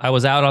clip, I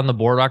was out on the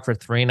boardwalk for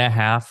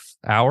 3.5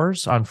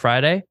 hours on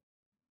Friday.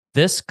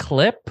 This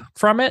clip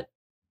from it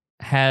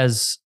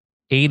has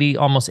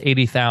almost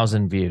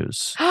 80,000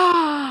 views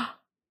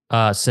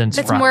since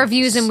That's Friday. more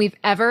views than we've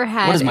ever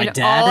had What is my in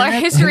dad all in our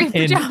it? history of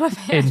In- Pajama in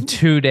Pants.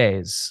 2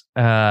 days.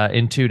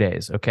 In 2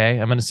 days. Okay,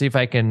 I'm gonna see if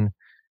I can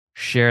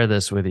share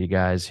this with you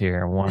guys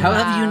here. How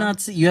have you Wow.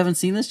 not you haven't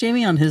seen this,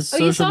 Jamie, on his Oh,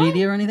 you social saw it?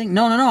 media or anything?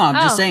 No. I'm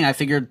just Oh. saying. I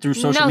figured through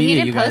social no, he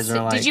media, didn't you guys post are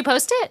it. like. Did you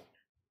post it?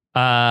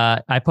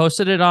 I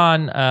posted it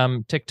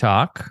on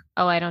TikTok.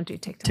 Oh, I don't do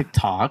TikTok.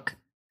 TikTok?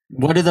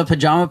 What do the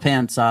Pajama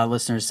Pants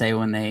listeners say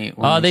when they?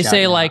 They shout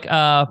say you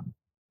out?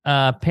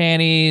 like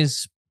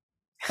panties,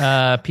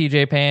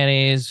 PJ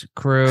panties,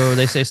 crew.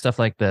 They say stuff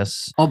like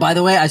this. Oh, by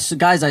the way, I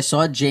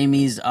saw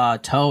Jamie's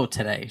toe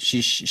today.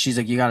 She's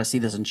like, you got to see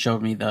this, and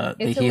showed me the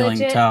healing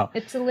toe.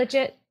 It's a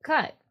legit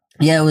cut.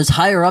 Yeah, it was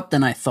higher up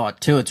than I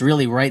thought too. It's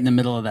really right in the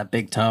middle of that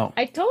big toe.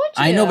 I told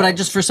you. I know, but I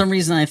just for some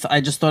reason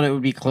I just thought it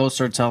would be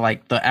closer to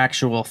like the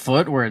actual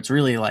foot, where it's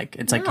really like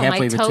it's like No,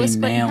 halfway my toe is between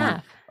split in nail and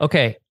half.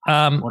 Okay.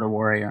 what a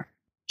warrior.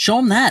 Show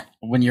them that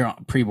when you're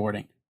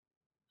pre-boarding.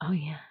 Oh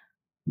yeah.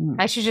 Hmm.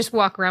 I should just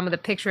walk around with a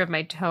picture of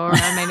my toe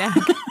around my neck.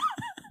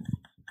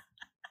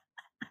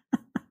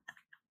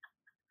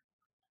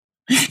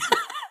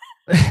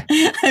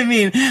 I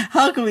mean,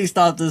 how can we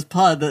stop this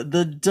pod?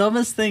 The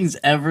dumbest things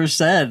ever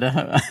said.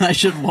 I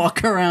should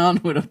walk around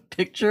with a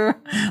picture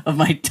of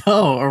my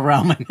toe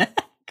around my neck.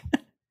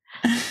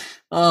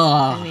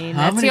 Oh, I mean,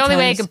 how that's many the only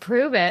way I times- can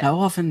prove it. How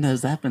often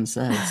has that been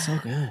said? It's so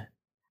good.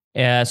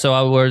 Yeah, so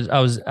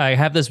I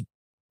have this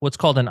what's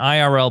called an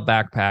IRL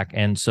backpack,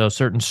 and so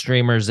certain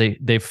streamers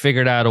they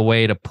figured out a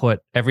way to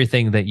put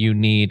everything that you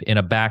need in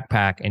a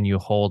backpack, and you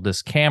hold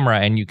this camera,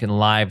 and you can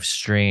live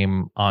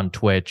stream on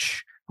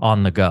Twitch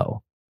on the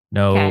go.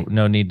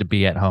 No need to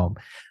be at home.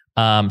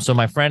 So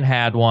my friend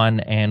had one,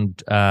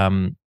 and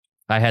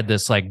I had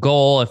this like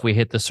goal. If we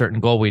hit the certain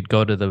goal, we'd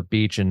go to the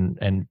beach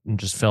and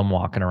just film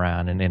walking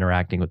around and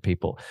interacting with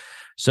people.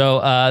 So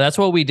that's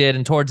what we did.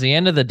 And towards the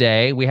end of the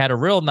day, we had a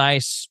real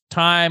nice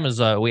time.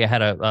 We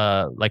had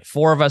like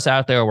 4 of us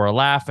out there. We're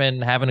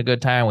laughing, having a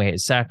good time. We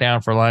sat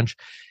down for lunch.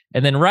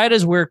 And then right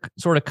as we're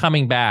sort of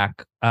coming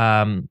back,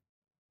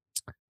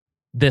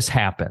 this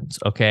happens.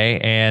 Okay.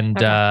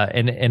 And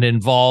it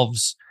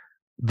involves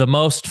the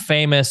most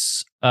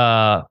famous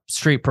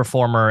street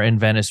performer in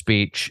Venice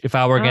Beach. If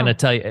I were going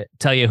to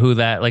tell you who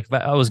that, like if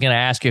I was going to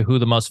ask you who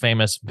the most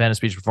famous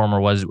Venice Beach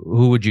performer was,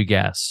 who would you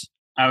guess?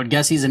 I would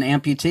guess he's an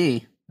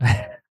amputee.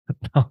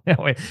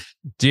 Wait.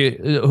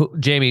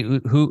 Jamie,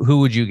 who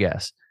would you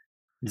guess?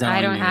 Is that I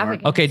on don't New have York?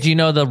 a guess. Okay, do you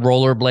know the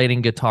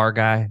rollerblading guitar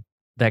guy?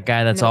 That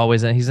guy that's No.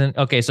 always in. He's in.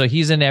 Okay, so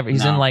he's in in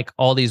No. like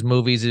all these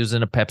movies. He was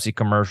in a Pepsi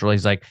commercial.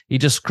 He's like he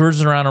just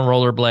cruises around on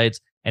rollerblades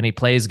and he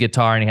plays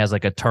guitar and he has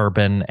like a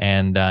turban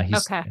and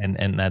he's Okay.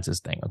 and that's his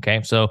thing.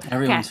 Okay, so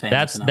Everyone's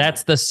famous.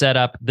 that's the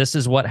setup. This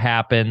is what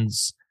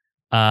happens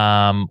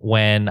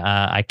when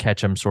I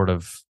catch him sort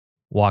of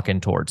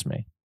walking towards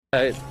me.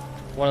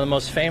 one of the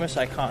most famous,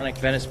 iconic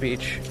Venice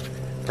Beach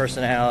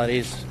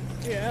personalities,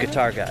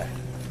 guitar guy.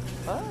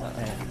 Oh.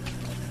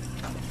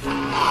 All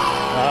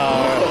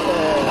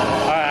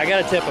right, I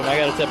gotta tip him.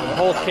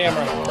 Hold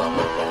camera.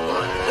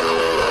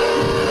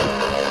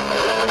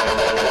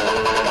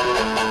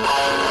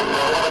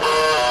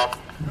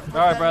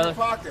 All right, brother.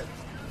 Pocket.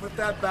 Put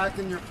that back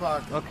in your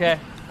pocket. Okay.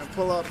 And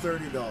pull out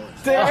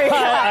 $30.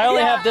 I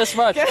only have this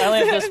much. Use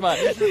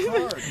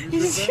your card.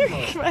 Use your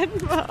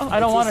Venmo. I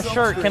don't want a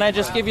shirt. Can I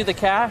just give you the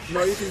cash?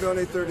 No, you can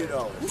donate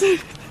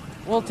 $30.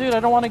 Well, dude, I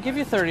don't want to give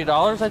you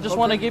 $30. I just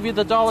want to give you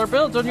the dollar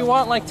bill. Don't you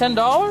want like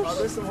 $10?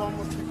 There's some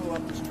homeless people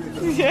up the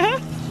street.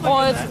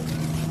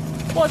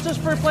 Well, it's just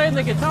for playing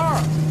the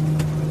guitar.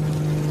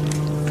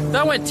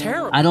 That went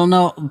terrible. I don't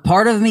know.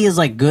 Part of me is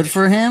like good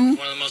for him,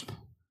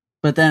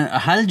 but then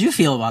how did you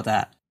feel about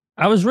that?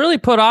 I was really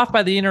put off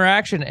by the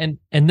interaction, and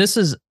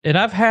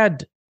I've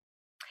had.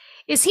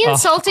 Is he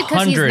insulted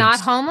because he's hundreds. not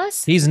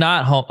homeless? He's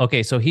not home.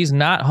 Okay, so he's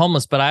not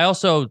homeless, but I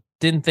also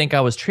didn't think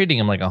I was treating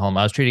him like a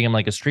homeless. I was treating him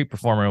like a street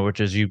performer, which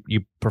is you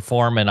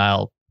perform and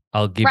I'll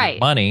give you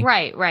money.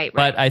 Right.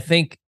 But I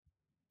think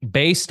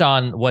based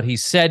on what he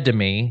said to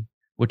me,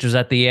 which was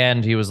at the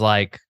end, he was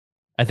like,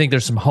 I think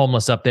there's some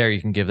homeless up there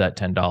you can give that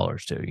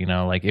 $10 to, you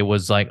know, like it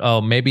was like,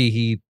 oh, maybe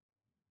he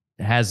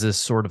has this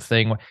sort of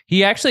thing.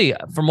 He actually,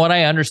 from what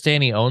I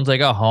understand, he owns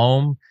like a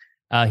home.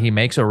 He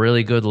makes a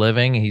really good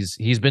living.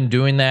 He's been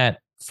doing that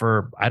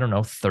for, I don't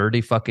know,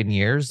 30 fucking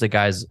years. The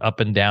guy's up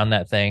and down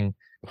that thing,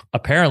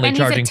 apparently and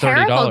charging $30. He's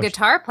a terrible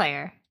guitar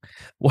player.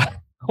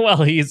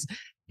 Well, he's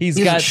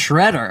got a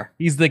shredder.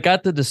 He's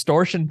got the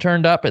distortion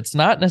turned up. It's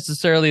not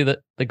necessarily the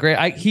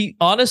great. He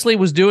honestly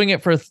was doing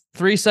it for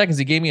 3 seconds.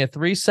 He gave me a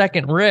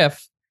 3-second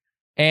riff,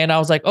 and I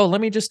was like, "Oh,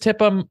 let me just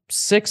tip him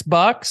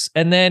 $6."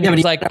 And then he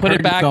was like, "Put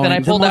it back." Then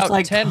I pulled out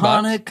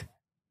 $10.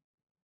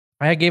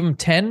 I gave him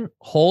 10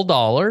 whole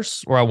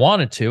dollars, or I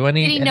wanted to. And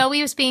did he know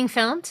he was being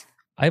filmed?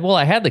 I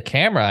had the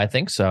camera. I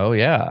think so.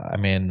 Yeah. I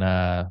mean,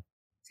 so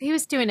he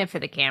was doing it for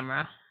the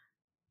camera.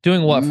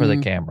 Doing what for the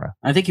camera?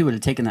 I think he would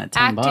have taken that $10.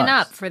 Acting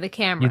up for the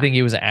camera. You think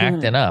he was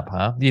acting up,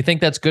 huh? Do you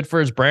think that's good for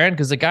his brand?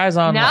 Because the guy's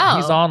on. No.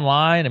 He's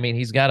online. I mean,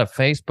 he's got a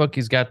Facebook.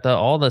 He's got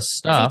all this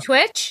stuff.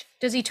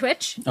 Does he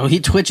Twitch? Oh, he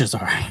twitches,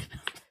 all right.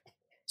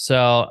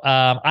 So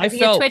I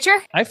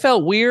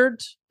felt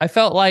weird. I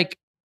felt like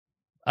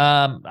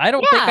I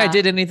don't think I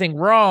did anything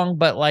wrong,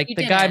 but like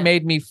the guy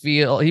made me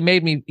feel.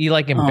 He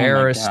like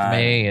embarrassed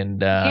me,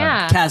 and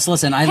Cass,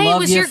 listen, I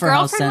love you for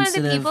how sensitive. Was your girlfriend one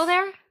of the people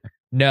there?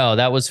 No,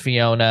 that was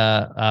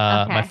Fiona.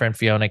 My friend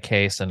Fiona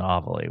Case and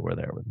Ovally were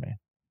there with me.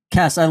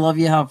 Cass, I love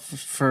you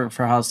for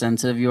how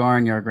sensitive you are,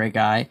 and you're a great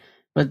guy.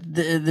 But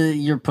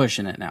you're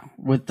pushing it now.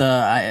 With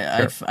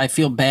I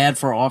feel bad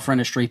for offering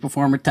a street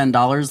performer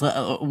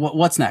 $10.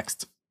 What's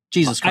next?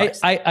 Jesus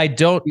Christ! I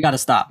don't. You got to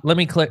stop. Let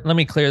me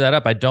clear that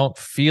up. I don't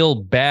feel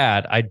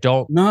bad. I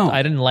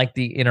didn't like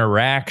the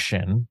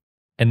interaction,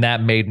 and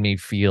that made me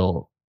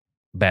feel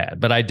bad.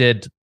 But I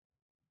didn't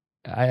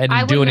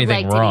do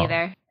anything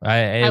wrong.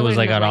 It was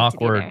like an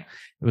awkward.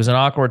 It was an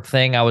awkward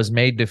thing. I was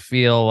made to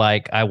feel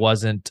like I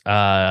wasn't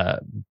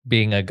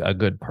being a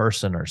good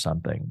person or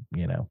something,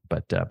 you know.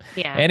 But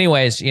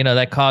anyways, you know,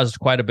 that caused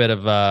quite a bit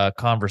of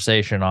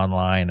conversation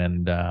online,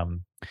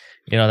 and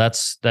you know, that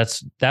was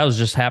just that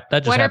just what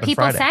happened. What are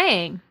people Friday.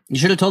 saying? You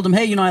should have told them,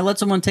 hey, you know, I let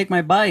someone take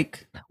my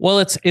bike. Well,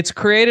 it's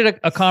created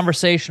a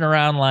conversation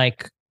around,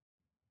 like,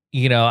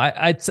 you know,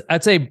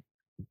 I'd say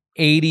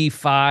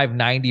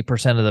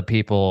 85-90% of the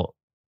people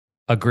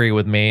agree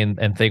with me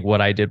and think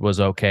what I did was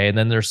okay. And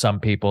then there's some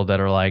people that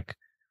are like,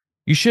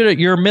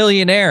 you're a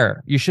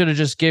millionaire. You should have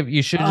just gave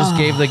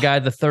the guy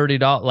the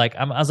 $30. Like,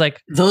 I was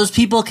like, those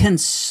people can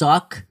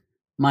suck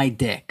my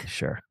dick.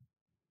 Sure.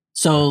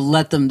 So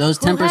let them, those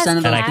 10%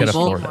 of those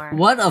people,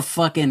 what a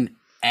fucking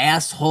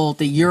asshole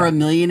that you're a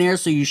millionaire.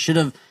 So you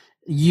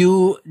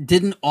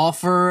didn't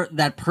offer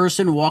that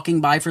person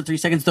walking by for 3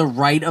 seconds the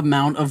right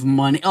amount of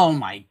money. Oh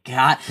my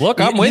God.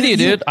 Look, I'm with you,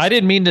 dude. I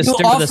didn't mean to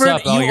stir this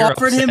up. You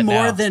offered him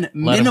more than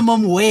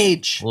minimum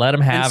wage. Let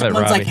him have it, Robbie.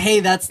 Someone's like,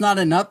 hey, that's not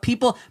enough.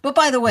 People, but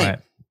by the way,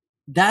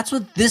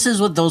 this is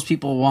what those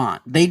people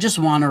want. They just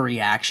want a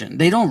reaction.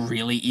 They don't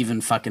really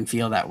even fucking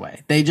feel that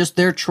way.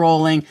 They're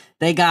trolling.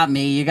 They got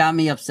me. You got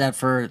me upset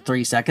for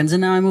 3 seconds,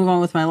 and now I move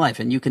on with my life,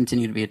 and you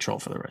continue to be a troll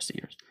for the rest of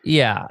yours.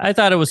 Yeah, I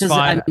thought it was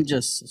fine.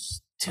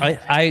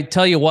 I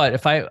tell you what,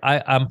 if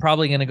I'm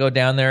probably going to go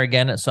down there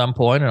again at some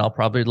point, and I'll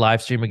probably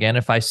live stream again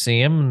if I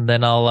see him.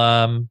 Then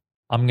I'm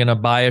going to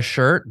buy a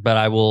shirt, but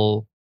I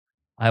will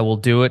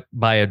do it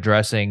by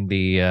addressing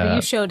the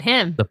you showed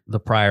him the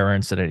prior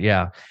incident.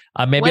 Yeah,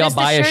 maybe I'll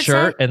buy a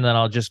shirt and then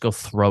I'll just go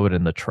throw it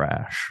in the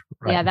trash.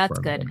 Yeah, that's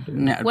good.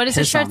 What does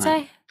the shirt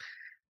say?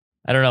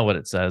 I don't know what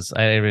it says.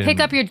 Pick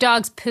up your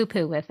dog's poo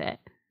poo with it.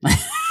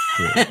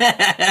 Jamie,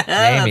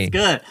 that's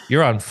good.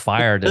 You're on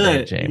fire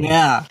today, Jamie.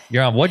 Yeah,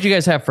 you're on. What'd you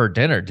guys have for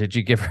dinner? Did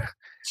you give her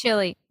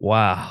chili?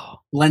 Wow,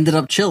 blended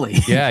up chili.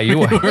 Yeah, you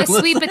were with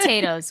sweet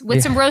potatoes,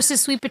 with some roasted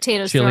sweet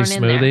potatoes chili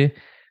thrown smoothie. in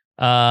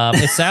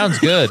It sounds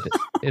good.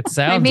 It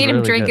sounds. I made him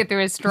really drink good. it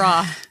through a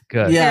straw.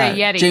 Good. Yeah, Or a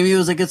Yeti. Jamie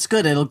was like, "It's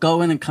good. It'll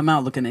go in and come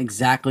out looking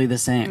exactly the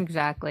same."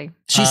 Exactly.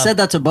 She said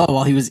that to Bo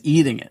while he was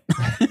eating it.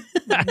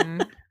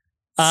 Mhm.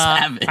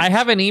 Savage. I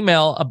have an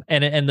email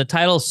and the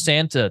title is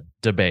Santa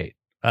Debate.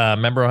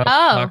 Remember how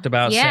I talked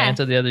about yeah.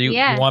 Santa the other? You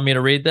Yeah. want me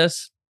to read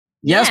this?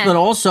 Yes, Yeah. but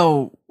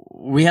also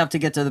we have to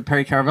get to the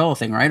Perry Caravello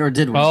thing, right? Or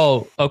did we?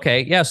 Oh,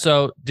 okay. Yeah.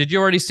 So did you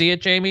already see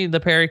it, Jamie? The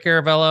Perry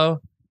Caravello?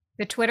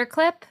 The Twitter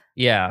clip?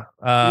 Yeah.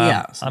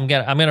 Yes. I'm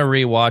gonna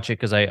rewatch it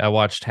because I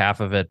watched half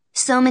of it.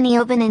 So many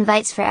open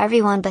invites for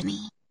everyone but me.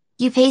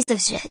 You piece of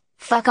shit.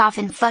 Fuck off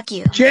and fuck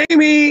you.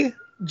 Jamie,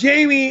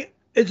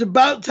 it's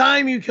about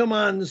time you come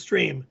on the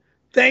stream.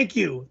 Thank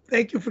you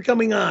for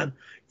coming on.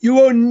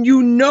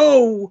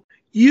 You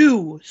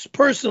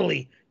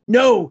personally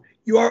know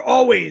you are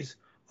always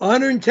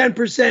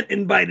 110%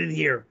 invited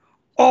here,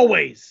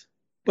 always.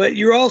 But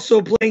you're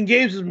also playing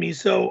games with me,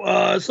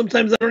 so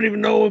sometimes I don't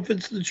even know if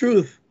it's the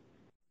truth.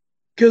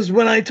 Because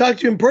when I talk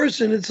to you in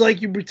person, it's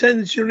like you pretend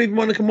that you don't even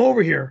want to come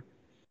over here.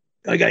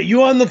 I got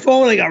you on the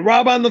phone, I got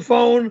Rob on the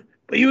phone,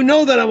 but you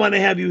know that I want to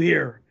have you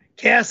here.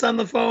 Cass on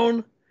the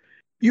phone.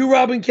 You,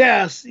 Rob, and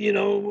Cass, they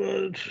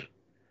know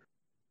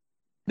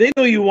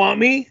you want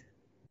me.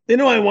 They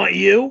know I want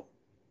you.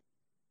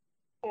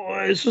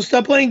 So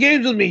stop playing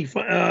games with me,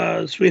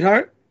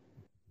 sweetheart.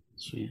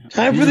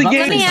 Time for the Let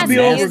games me to ask be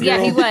you. over,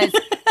 Yeah, he girl. was.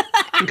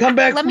 And come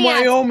back Let from me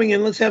ask- Wyoming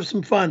and let's have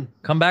some fun.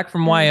 Come back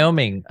from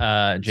Wyoming,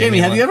 Jamie,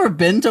 have you ever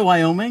been to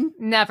Wyoming?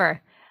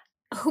 Never.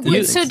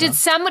 You- So did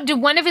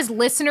one of his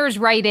listeners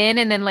write in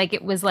and then like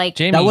it was like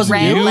Jamie, That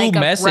wasn't read you. like a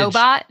messaged,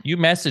 robot? You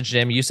messaged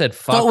him. You said,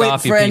 fuck But wait,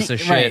 off, you for piece any-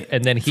 of shit. right.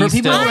 And then For he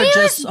people still... who are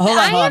just hold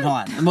I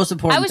on. The most I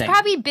important was thing.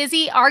 probably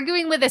busy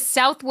arguing with a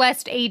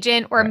Southwest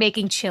agent or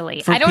making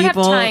chili. For I don't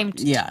people- have time.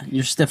 Yeah,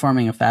 you're stiff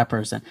arming a fat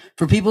person.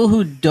 For people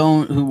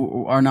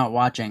who are not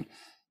watching,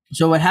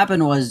 so what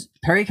happened was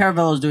Perry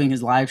Caravello is doing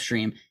his live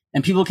stream,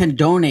 and people can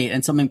donate,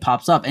 and something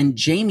pops up, and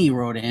Jamie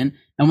wrote in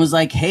and was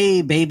like,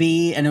 "Hey,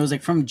 baby," and it was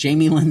like from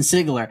Jamie Lynn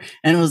Sigler,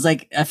 and it was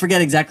like I forget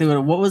exactly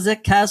what was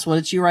it, Cass? What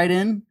did she write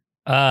in?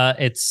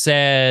 It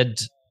said,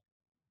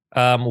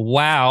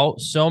 wow,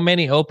 so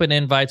many open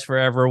invites for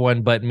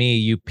everyone but me,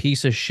 you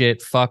piece of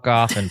shit, fuck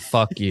off and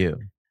fuck you.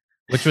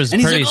 Which was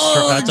And he's pretty like,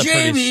 "Oh, that's a pretty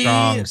Jamie."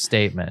 strong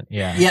statement.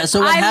 Yeah. Yeah. So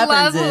what I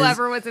happens love is,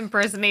 whoever was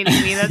impersonating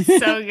me. That's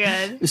so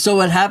good. So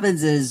what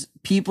happens is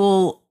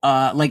people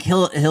like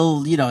he'll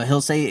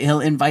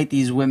invite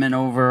these women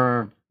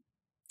over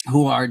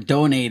who are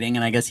donating,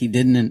 and I guess he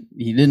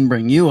didn't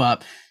bring you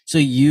up. So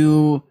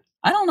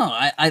I don't know.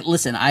 I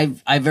listen, I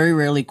very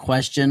rarely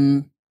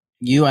question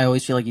you. I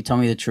always feel like you tell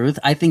me the truth.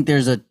 I think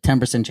there's a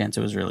 10% chance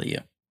it was really you.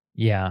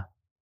 Yeah.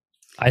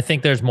 I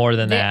think there's more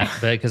than Yeah. that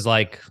because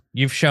like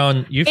you've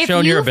shown If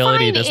your you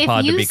ability find- this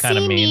pod to be kind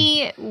of If mean. you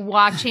see me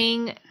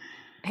watching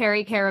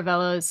Perry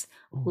Caravello's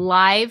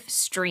live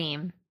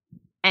stream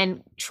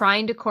and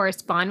trying to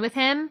correspond with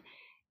him,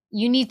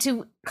 you need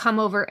to come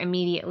over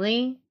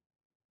immediately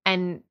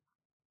and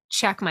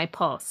check my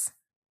pulse.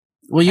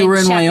 Well, you And were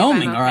in check if I'm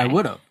Wyoming, or I okay.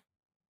 would have.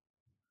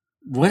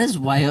 What is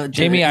Wyoming?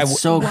 Jamie,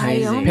 It's so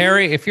crazy. Wyoming?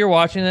 Perry, if you're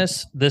watching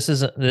this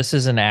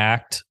is an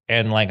act,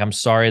 and like I'm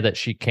sorry that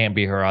she can't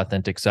be her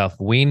authentic self.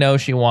 We know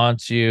she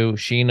wants you.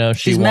 She knows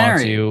she She's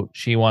wants married. you.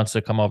 She wants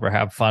to come over,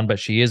 have fun, but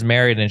she is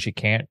married and she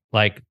can't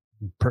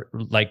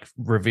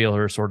reveal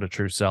her sort of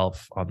true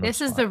self on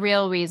This is the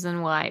real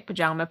reason why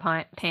Pajama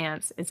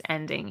Pants is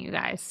ending, you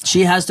guys.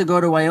 She has to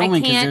go to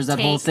Wyoming because can't there's that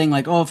whole take thing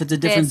like, oh, if it's a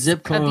different this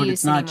zip code, abuse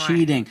it's not anymore.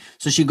 cheating.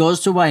 So she goes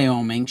to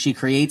Wyoming. She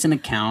creates an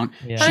account.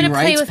 Yeah. She I'm gonna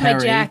play writes with Perry. my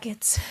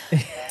jackets.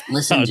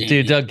 Listen, Oh, Jamie.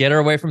 dude, don't get her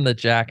away from the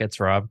jackets,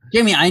 Rob.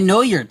 Jamie, I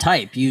know your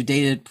type. You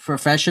dated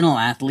professional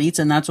athletes,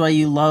 and that's why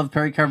you love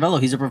Perry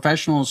Caravello. He's a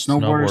professional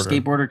snowboarder,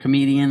 skateboarder,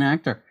 comedian,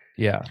 actor.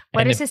 Yeah.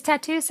 What And does if- his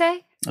tattoo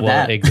say? well,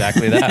 That.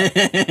 exactly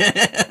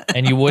that.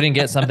 And you wouldn't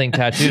get something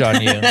tattooed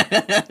on you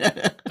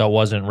that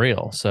wasn't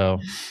real. So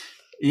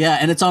Yeah,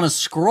 and it's on a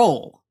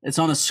scroll. It's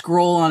on a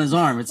scroll on his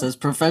arm. It says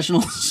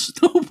professional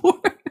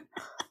snowboarder.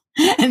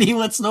 And he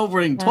went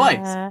snowboarding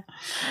twice.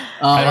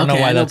 I don't know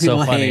why that's so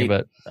people funny, hate-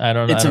 but I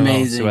don't know. It's I don't know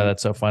amazing. why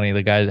that's so funny.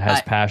 The guy has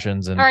I-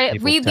 passions and All right,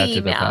 people read the tattoo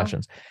their email.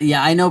 passions.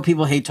 Yeah, I know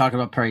people hate talking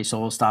about Perry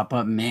Soul Stop,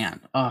 but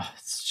man,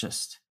 it's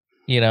just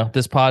You know,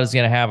 this pod is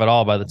going to have it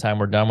all by the time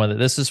we're done with it.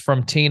 This is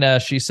from Tina.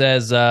 She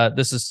says,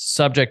 this is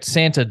subject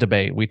Santa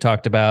debate. We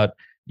talked about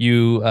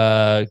you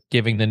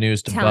giving the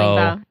news to Telling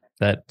Bo Bo.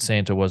 that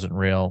Santa wasn't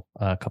real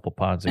a couple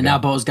pods ago. and now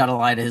Bo's got to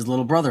lie to his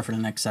little brother for the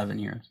next 7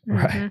 years.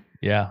 Right. Mhm.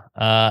 Yeah.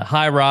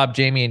 Hi, Rob,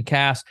 Jamie, and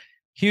Cass.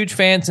 Huge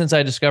fan since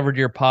I discovered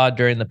your pod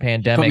during the Put me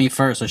pandemic.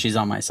 first, so she's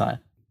on my side.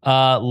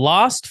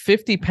 Lost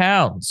 50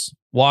 pounds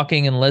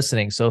walking and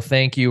listening. So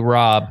thank you,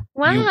 Rob.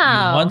 You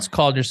Wow. once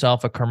called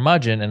yourself a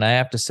curmudgeon, and I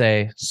have to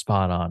say,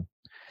 spot on.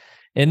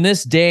 In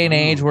this day and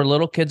age where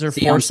little kids are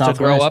See, I'm forced to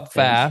grow Southwest, up bitch.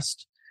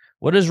 fast,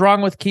 what is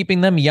wrong with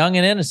keeping them young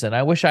and innocent?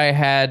 I wish I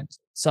had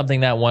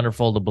something that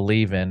wonderful to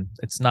believe in.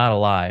 It's not a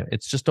lie.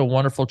 It's just a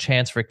wonderful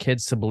chance for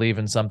kids to believe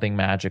in something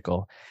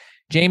magical.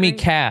 Jamie Right.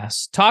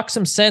 Cass, talk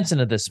some sense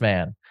into this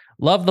man.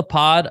 Love the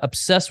pod.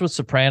 Obsessed with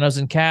Sopranos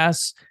and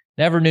Cass.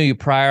 Never knew you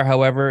prior.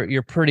 However,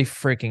 you're pretty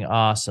freaking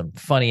awesome.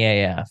 Funny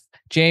AF.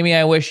 Jamie,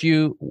 I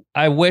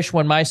wish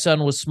when my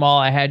son was small,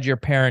 I had your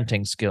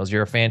parenting skills.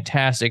 You're a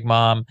fantastic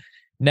mom.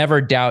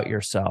 Never doubt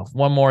yourself.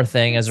 One more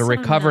thing, as a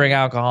recovering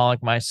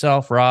alcoholic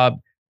myself, Rob,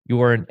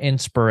 you are an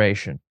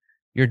inspiration.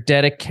 Your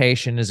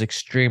dedication is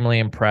extremely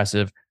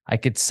impressive. I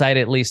could cite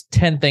at least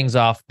 10 things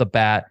off the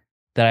bat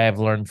that I have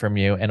learned from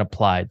you and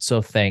applied.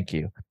 So thank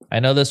you. I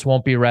know this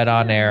won't be read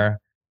on air.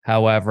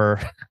 However,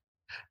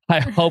 I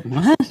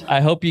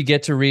hope you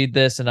get to read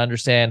this and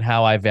understand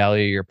how I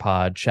value your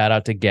pod. Shout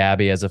out to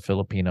Gabby as a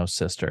Filipino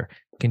sister.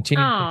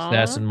 Continued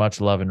success and much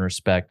love and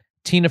respect.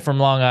 Tina from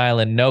Long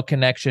Island, no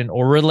connection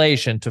or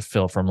relation to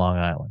Phil from Long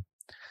Island.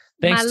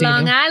 Thanks, My Tina.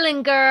 Long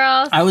Island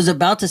girls. I was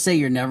about to say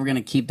you're never going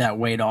to keep that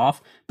weight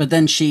off, but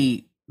then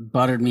she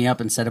buttered me up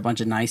and said a bunch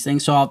of nice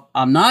things. So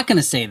I'm not going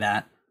to say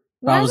that.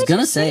 But Why I was would going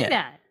you to say it.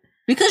 that?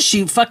 Because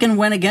she fucking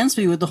went against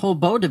me with the whole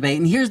Bo debate.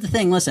 And here's the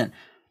thing. Listen,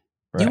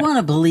 Right. you want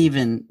to believe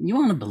in We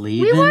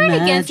magic. weren't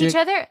against each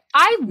other.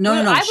 I would she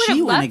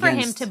have went loved for him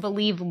against- to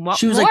believe more.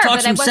 She was like, talk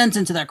but some I sense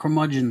into that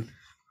curmudgeon.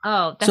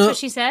 Oh, that's So- what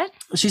she said?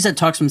 She said,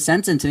 talk some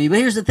sense into me. But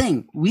here's the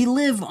thing. We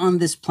live on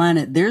this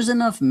planet. There's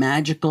enough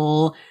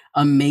magical,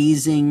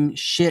 amazing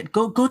shit.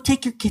 Go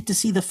take your kid to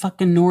see the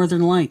fucking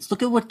Northern Lights.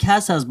 Look at what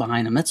Cass has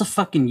behind him. That's a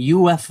fucking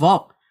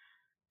UFO.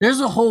 There's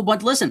a whole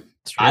bunch. Listen,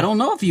 I don't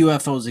know if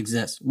UFOs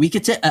exist. We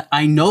could say,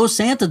 I know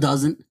Santa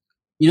doesn't.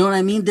 You know what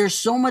I mean? There's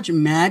so much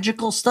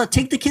magical stuff.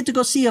 Take the kid to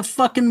go see a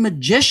fucking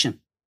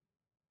magician.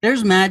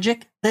 There's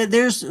magic.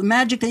 There's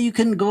magic that you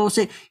can go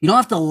say. You don't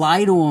have to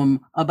lie to him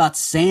about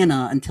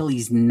Santa until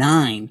he's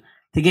 9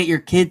 to get your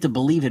kid to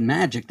believe in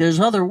magic. There's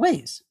other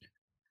ways.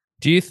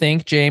 Do you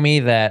think,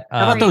 Jamie, that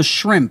How about those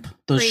shrimp?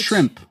 Those Preach.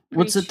 shrimp.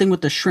 What's the Preach. thing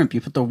with the shrimp?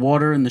 You put the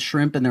water in the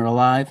shrimp and they're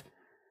alive.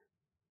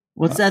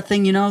 What's that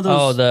thing? You know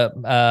those?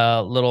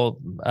 the little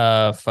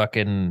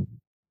fucking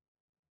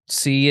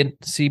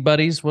sea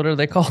buddies? What are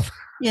they called?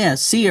 Yeah,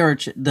 sea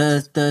urchin.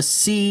 The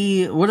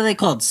sea. What are they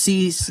called?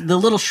 The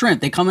little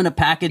shrimp. They come in a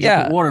package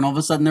Yeah. of water, and all of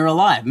a sudden they're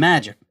alive.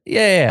 Magic.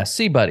 Yeah,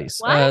 sea buddies.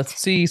 What?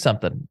 Sea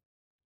something.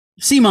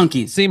 Sea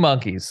monkeys. Sea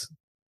monkeys.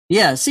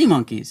 Yeah, sea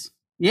monkeys.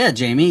 Yeah,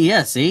 Jamie.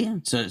 Yeah, see.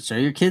 So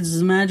your kids is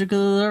the magic of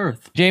the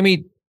earth.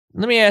 Jamie,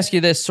 let me ask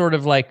you this, sort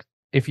of like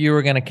if you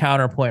were going to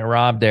counterpoint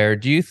Rob there,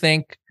 do you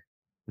think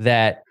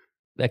that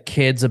a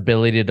kid's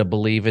ability to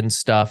believe in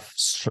stuff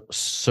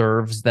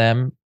serves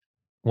them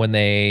when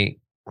they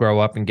grow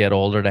up and get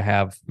older to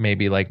have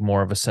maybe like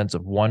more of a sense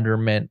of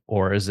wonderment?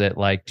 Or is it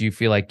like, do you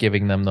feel like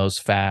giving them those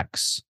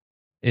facts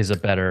is a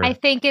better? I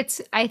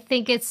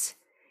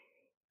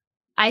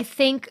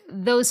think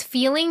those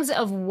feelings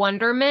of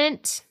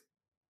wonderment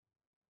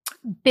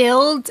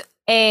build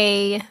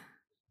a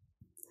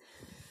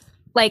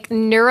like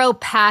neuro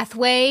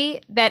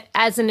pathway that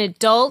as an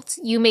adult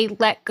you may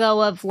let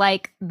go of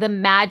like the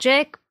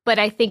magic, but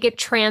I think it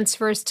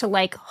transfers to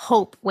like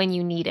hope when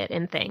you need it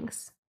in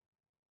things.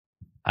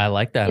 I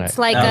like that. It's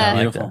like That was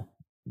a beautiful.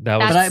 That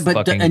was But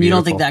fucking and you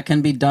don't think beautiful. that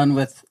can be done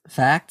with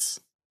facts?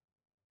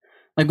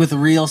 Like with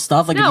real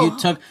stuff? Like No, if you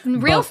took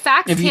real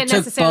facts if you can't took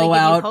necessarily Bo give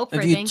you out, hope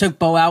for if you things. took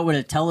Bo out with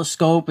a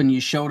telescope and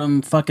you showed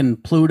him fucking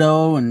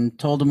Pluto and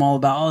told him all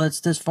about, oh, that's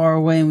this far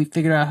away, and we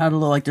figured out how to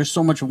look, like there's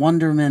so much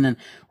wonderment and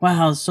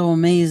wow, it's so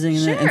amazing.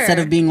 And Sure. instead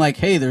of being like,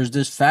 hey, there's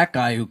this fat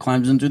guy who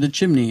climbs in through the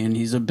chimney and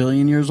he's 1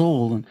 billion years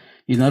old and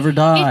he's never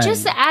died. It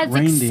just adds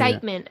Reindeer.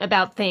 excitement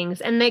about things.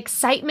 And the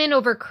excitement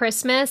over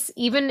Christmas,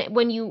 even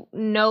when you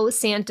know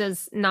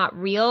Santa's not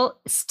real,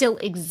 still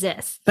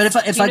exists. But if Do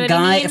you know what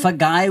I mean? if a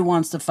guy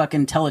wants to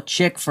fucking tell a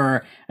chick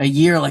for a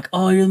year like,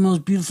 oh, you're the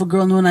most beautiful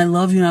girl in the world, and I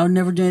love you, and I would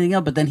never do anything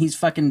else, but then he's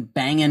fucking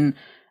banging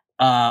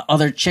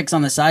other chicks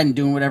on the side and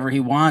doing whatever he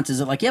wants, is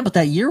it like, yeah, but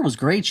that year was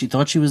great. She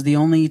thought she was the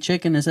only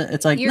chick, and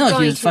it's like, You're no, he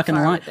going was too fucking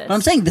far lying. with this. But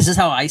I'm saying this is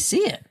how I see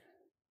it.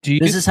 Do you,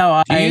 This is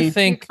how do you I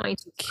think You're going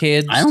to-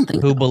 kids I don't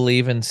think who so.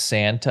 believe in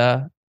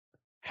Santa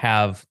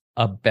have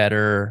a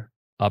better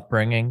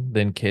upbringing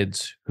than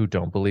kids who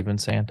don't believe in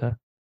Santa?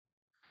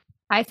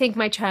 I think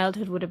my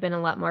childhood would have been a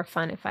lot more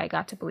fun if I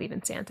got to believe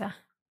in Santa.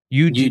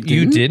 You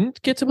didn't?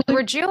 didn't get to We believe.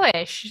 were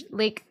Jewish.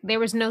 Like there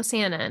was no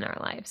Santa in our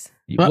lives.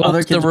 But other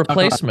What's the kids would talk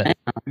about replacement?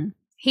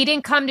 He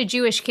didn't come to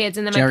Jewish kids,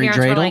 and then my Jerry parents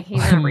were Dreidel? like,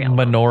 "He's not real."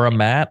 Menorah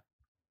Matt.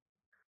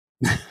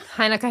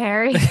 Hanukkah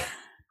Harry.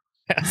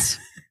 Yes.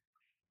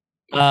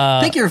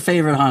 Pick your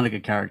favorite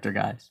Hanukkah character,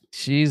 guys.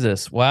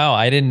 Jesus, wow!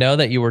 I didn't know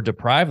that you were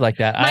deprived like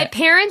that. My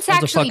parents I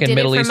was a actually fucking did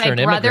Middle it for Eastern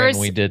my immigrant. brothers.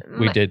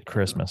 We did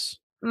Christmas.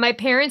 My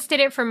parents did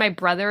it for my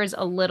brothers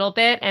a little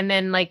bit, and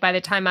then like by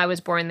the time I was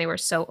born, they were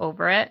so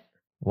over it.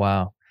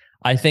 Wow.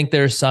 I think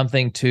there's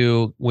something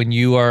to when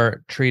you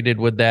are treated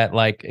with that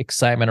like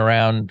excitement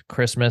around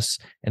Christmas,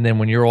 and then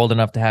when you're old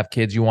enough to have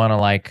kids, you want to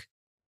like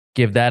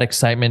give that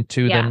excitement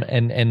to them,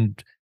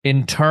 and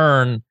in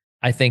turn,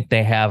 I think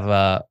they have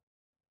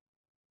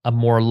a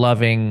more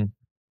loving,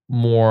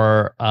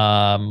 more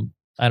I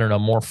don't know,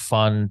 more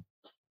fun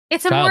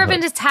It's more of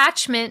an childhood.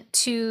 attachment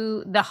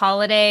to the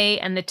holiday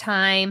and the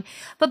time.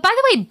 But by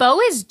the way, Bo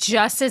is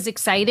just as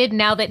excited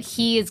now that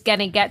he is going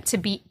to get to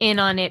be in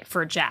on it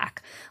for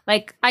Jack.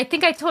 Like, I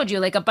think I told you,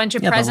 like, a bunch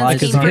of Yeah, the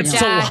presents lies came are- for He gets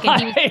Jack.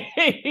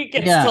 And He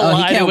gets Yeah, to he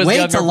lie to can't his wait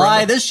younger to lie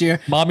brother. this year.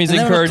 Mommy's And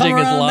then when it encouraging come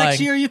his around lying. next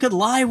year, you could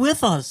lie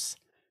with us.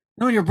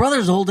 No, your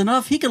brother's old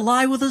enough; he could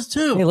lie with us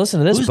too. Hey, listen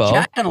to this, Who's Bo.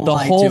 Jack gonna The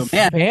lie whole to?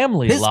 Man,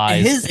 family his,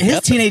 lies. His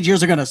together. teenage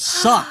years are gonna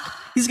suck.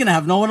 He's gonna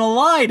have no one to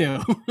lie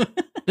to.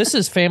 This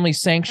is family I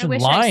sanctioned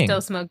wish I lying.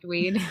 still smoked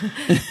weed.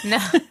 No.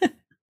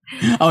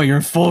 Oh, you're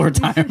in full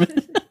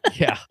retirement.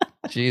 Yeah,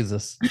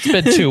 Jesus. It's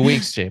been 2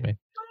 weeks, Jamie.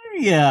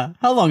 Yeah.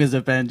 How long has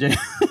it been, Jay?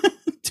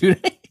 2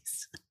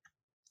 days.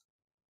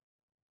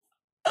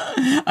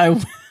 I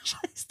wish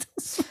I still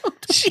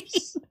smoked weed.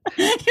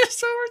 You're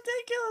so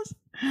ridiculous.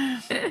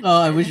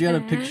 Oh, I wish you had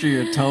a picture of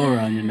your toe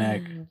around your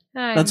neck.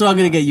 That's what I'm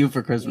gonna get you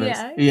for Christmas.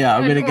 Yeah,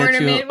 I'm An gonna get you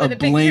ornament a with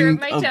picture of blinged,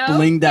 my a toe.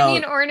 blinged Give me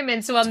an out.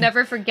 ornament so I'll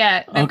never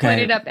forget. I put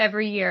Okay. it up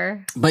every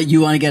year. But you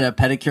want to get a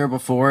pedicure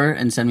before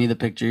and send me the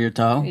picture of your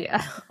toe?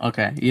 Yeah.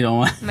 Okay. You don't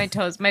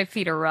want. My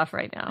feet are rough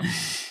right now.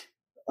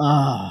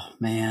 Oh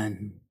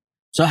man.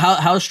 So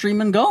how's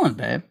streaming going,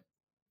 babe?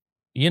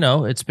 You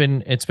know, it's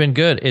been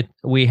good.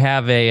 We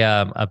have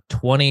a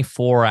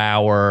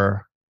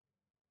 24-hour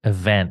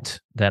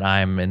event that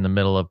I'm in the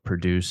middle of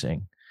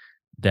producing.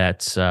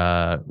 That's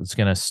it's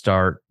going to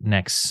start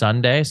next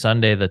Sunday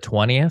the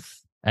 20th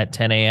at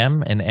 10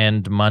 a.m. and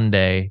end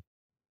Monday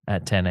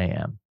at 10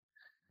 a.m.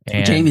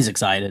 And Jamie's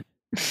excited.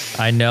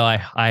 I know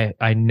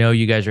I know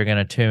you guys are going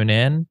to tune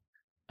in.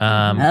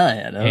 Hell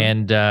yeah, dude.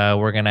 And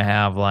we're gonna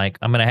have I'm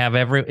gonna have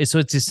so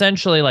it's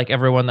essentially like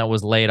everyone that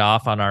was laid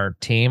off on our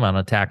team on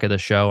Attack of the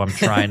Show. I'm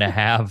trying to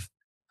have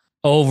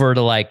over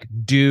to like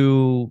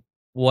do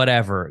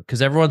whatever, because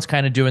everyone's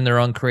kind of doing their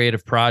own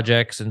creative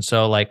projects, and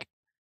so like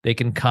they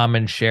can come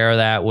and share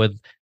that with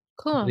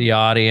Cool. the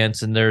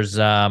audience. And there's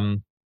there'll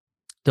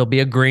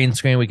be a green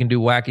screen. We can do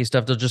wacky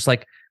stuff. There's just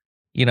like,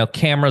 you know,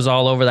 cameras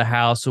all over the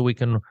house so we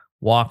can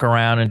walk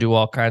around and do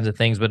all kinds of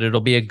things. But it'll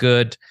be a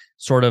good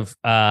sort of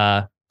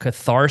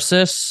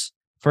catharsis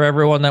for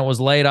everyone that was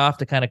laid off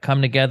to kind of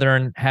come together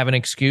and have an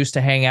excuse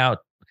to hang out,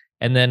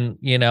 and then,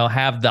 you know,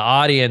 have the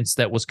audience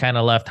that was kind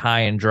of left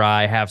high and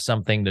dry have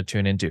something to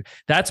tune into.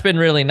 That's been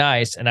really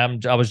nice. And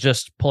I was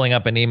just pulling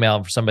up an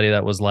email for somebody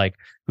that was like,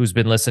 who's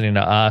been listening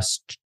to us,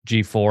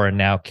 G4, and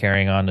now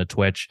carrying on to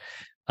Twitch.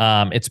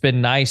 It's been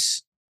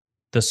nice,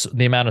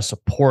 the amount of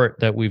support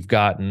that we've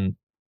gotten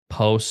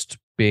post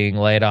being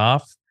laid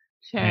off.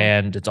 Sure.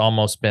 And it's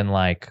almost been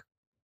like,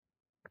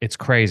 it's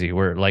crazy.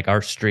 We're like,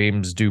 our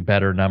streams do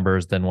better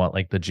numbers than what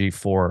like the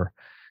G4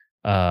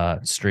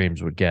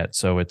 streams would get.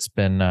 So it's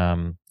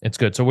been it's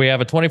good. So we have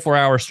a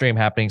 24-hour stream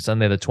happening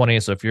Sunday the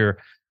 20th. So if you're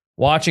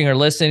watching or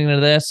listening to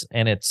this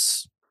and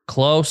it's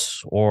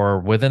close or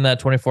within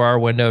that 24-hour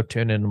window,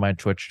 tune into my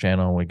Twitch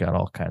channel. We got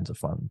all kinds of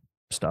fun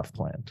stuff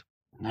planned.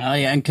 Oh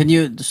yeah,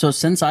 and so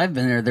since I've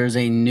been there,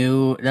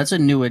 that's a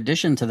new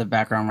addition to the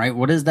background, right?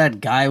 What is that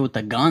guy with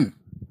the gun?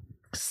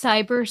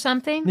 Cyber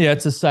something? Yeah,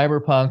 it's a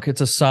cyberpunk. It's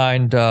a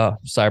signed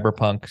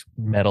cyberpunk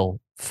metal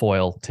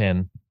foil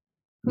tin.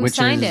 Who Which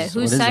signed is- it? Who's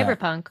what is that?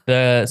 Cyberpunk?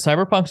 The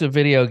Cyberpunk's a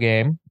video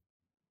game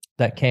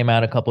that came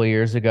out a couple of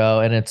years ago,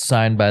 and it's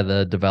signed by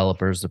the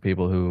developers, the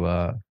people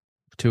who,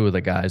 two of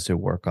the guys who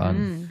work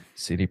on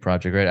CD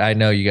Projekt Red. I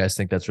know you guys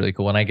think that's really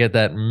cool. When I get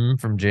that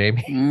from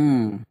Jamie,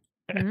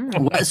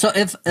 So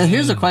if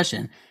here's a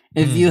question.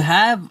 If you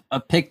have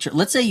a picture,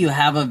 let's say you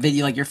have a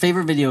video, like your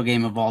favorite video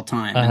game of all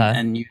time,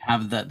 and you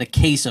have the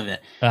case of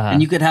it,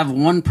 and you could have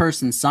one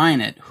person sign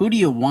it, who do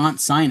you want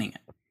signing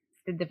it?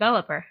 The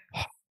developer.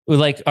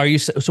 like, are you?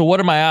 So what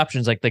are my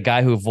options? Like the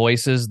guy who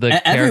voices the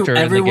character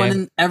in the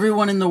game?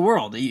 Everyone in the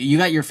world. You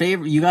got your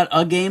favorite. You got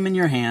a game in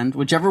your hand,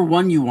 whichever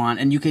one you want,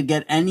 and you could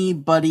get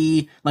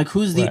anybody. Like,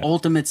 who's the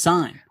ultimate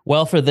sign?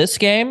 Well, for this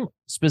game Like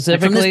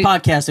specifically, from this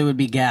podcast, it would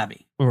be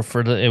Gabby. or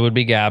it would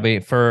be Gabby.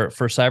 For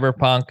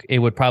Cyberpunk, it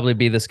would probably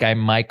be this guy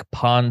Mike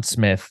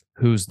Pondsmith,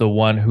 who's the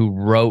one who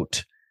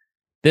wrote.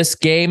 This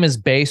game is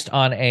based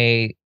on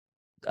a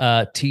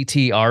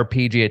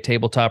TTRPG, a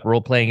tabletop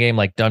role playing game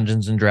like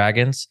Dungeons and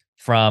Dragons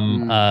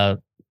from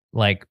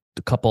like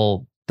a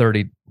couple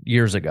 30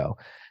 years ago.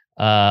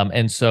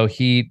 And so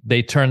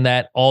they turned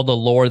all the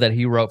lore that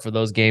he wrote for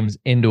those games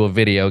into a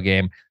video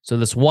game. So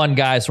this one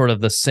guy, sort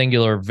of the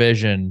singular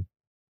vision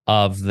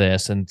of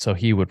this. And so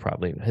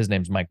his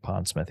name's Mike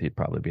Pondsmith. He'd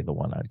probably be the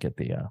one I'd get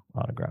the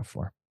autograph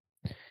for.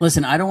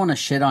 Listen, I don't want to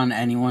shit on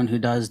anyone who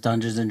does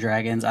Dungeons and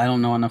Dragons. I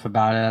don't know enough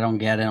about it. I don't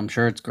get it. I'm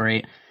sure it's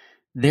great.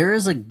 There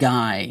is a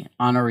guy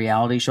on a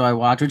reality show I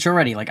watch, which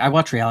already, like, I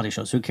watch reality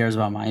shows. Who cares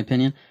about my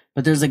opinion?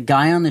 But there's a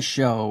guy on the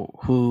show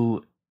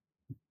who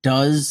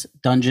does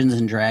Dungeons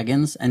and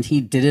Dragons, and he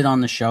did it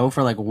on the show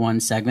for like one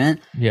segment.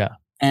 Yeah.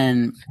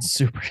 And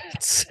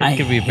It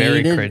can be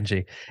very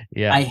cringy.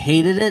 Yeah. I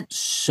hated it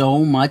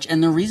so much.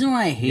 And the reason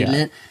why I hated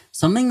it,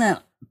 something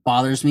that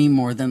bothers me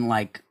more than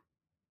like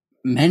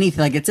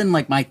like it's in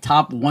like my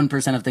top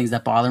 1% of things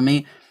that bother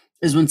me,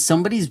 is when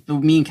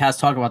me and Cass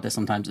talk about this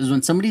sometimes, is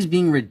when somebody's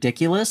being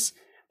ridiculous,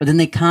 but then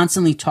they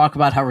constantly talk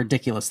about how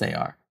ridiculous they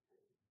are.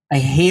 I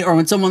hate, or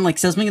when someone like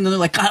says something and then they're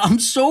like, God, I'm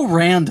so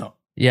random.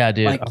 Yeah,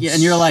 dude. Like, yeah,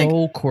 and you're like,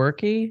 so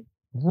quirky.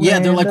 Yeah,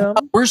 they're like,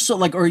 Random. we're so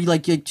like, or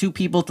like two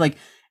people like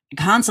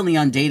constantly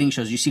on dating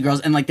shows. You see girls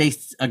and like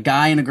a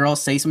guy and a girl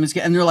say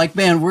something, and they're like,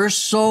 man, we're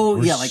so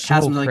We're like so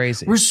Casim's like,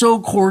 crazy. we're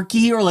so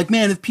quirky, or like,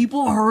 man, if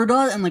people heard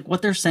us, and like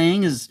what they're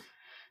saying is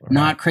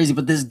not crazy,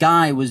 but this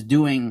guy was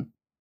doing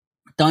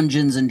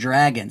Dungeons and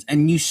Dragons,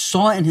 and you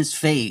saw in his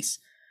face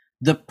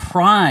the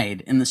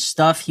pride in the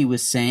stuff he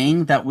was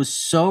saying that was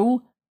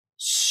so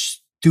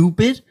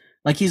stupid.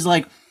 Like he's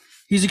like,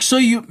 so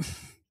you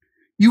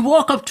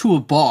walk up to a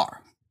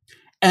bar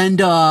and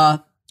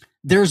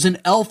there's an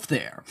elf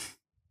there,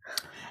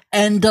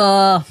 and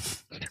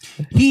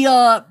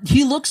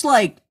he looks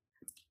like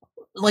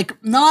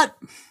not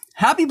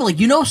happy, but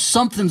like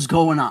something's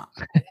going on.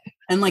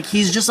 And like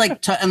he's just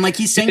like, and like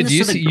he's saying Dude,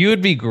 this to you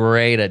would be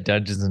great at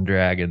Dungeons and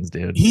Dragons,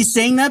 dude. He's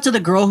saying that to the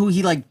girl who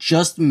he like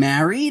just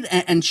married,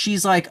 and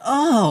she's like,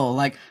 oh,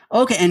 like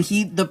okay, and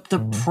the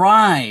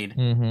pride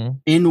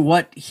in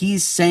what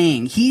he's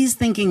saying, he's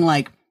thinking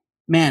like,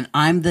 man,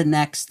 I'm the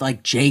next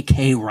like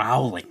J.K.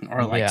 Rowling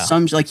or like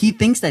some like he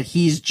thinks that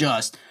he's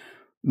just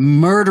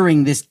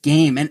murdering this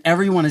game, and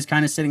everyone is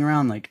kind of sitting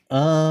around like,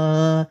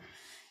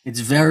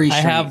 it's very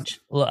strange.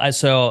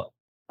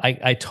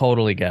 I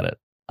totally get it.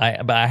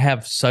 But I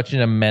have such an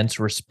immense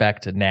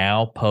respect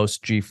now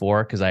post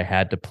G4 because I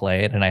had to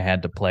play it and I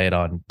had to play it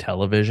on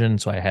television,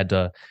 so I had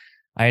to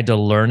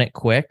learn it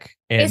quick.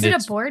 And is it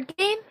a board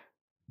game?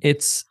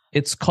 It's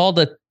called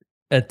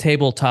a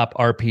tabletop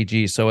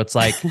RPG. So it's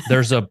like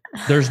there's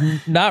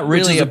not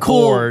really a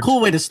board. Cool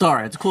way to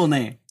start. It's a cool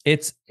name.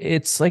 It's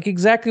like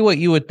exactly what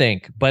you would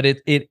think, but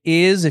it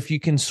is, if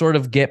you can sort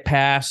of get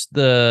past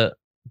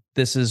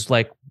this is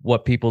like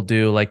what people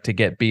do like to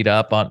get beat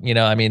up on,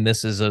 I mean,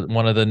 this is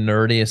one of the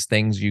nerdiest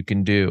things you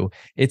can do.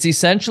 It's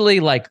essentially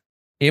like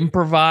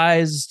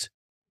improvised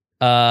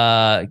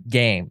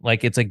game.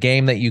 Like it's a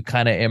game that you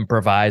kind of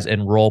improvise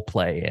and role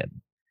play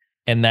in.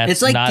 And that's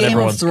it's like not Game of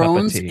everyone's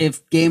Thrones cup of tea.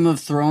 if Game of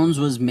Thrones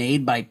was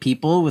made by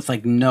people with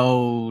like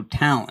no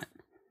talent.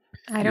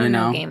 I don't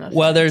know Game of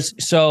Well, Thrones.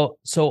 there's so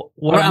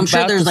what I'm sure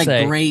about there's to like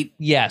say, great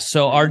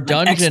So our like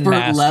dungeon expert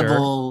master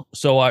level.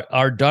 So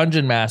our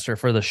dungeon master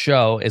for the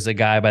show is a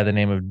guy by the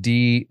name of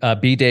B.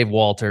 Dave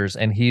Walters,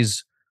 and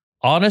he's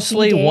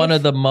honestly B. one Dave?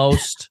 of the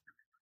most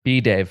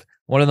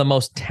one of the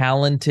most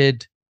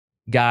talented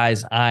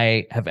guys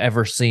I have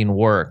ever seen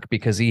work,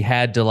 because he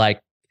had to like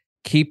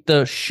keep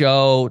the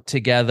show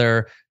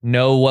together,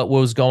 know what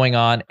was going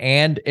on,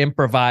 and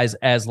improvise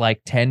as like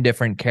 10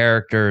 different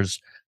characters.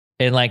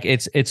 And like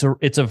it's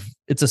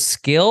a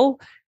skill,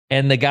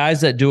 and the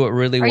guys that do it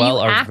really well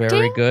are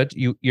very good.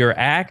 You're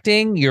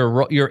acting,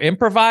 you're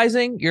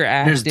improvising, you're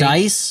acting. There's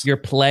dice. You're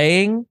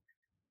playing.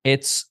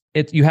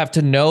 You have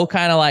to know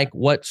kind of like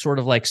what sort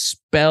of like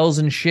spells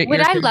and shit.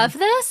 Would I love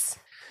this?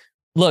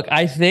 Look,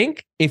 I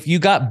think if you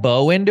got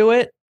Bo into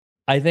it,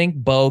 I think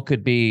Bo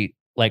could be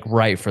like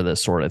right for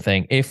this sort of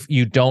thing. If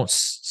you don't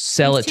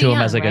sell it to him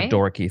as like a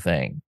dorky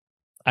thing,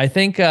 I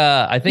think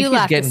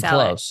he's getting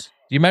close.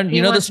 You remember,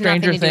 the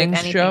Stranger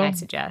Things show? I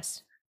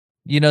suggest.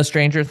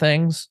 Stranger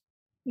Things?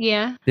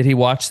 Yeah. Did he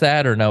watch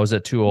that, or no? Is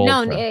it too old?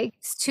 No,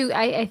 it's too.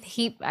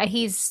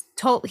 He's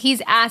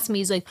asked me.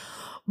 He's like,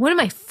 one of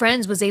my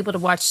friends was able to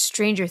watch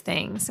Stranger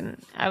Things,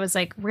 and I was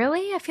like,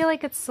 really? I feel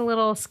like it's a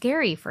little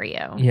scary for you.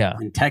 Yeah.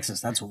 In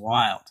Texas, that's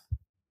wild.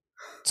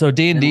 So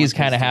D&D is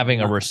kind of having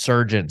a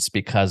resurgence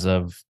because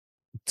of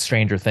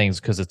Stranger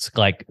Things, because it's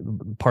like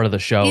part of the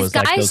show is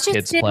like those kids playing. These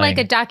guys just did like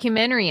a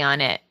documentary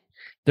on it.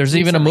 There's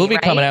even a movie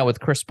coming out with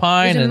Chris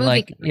Pine, and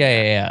like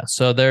yeah.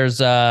 So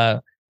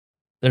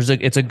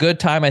it's a good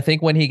time. I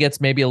think when he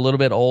gets maybe a little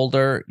bit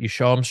older, you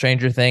show him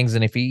Stranger Things,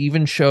 and if he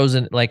even shows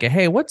in like,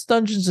 hey, what's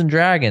Dungeons and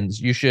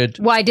Dragons? You should.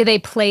 Why do they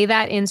play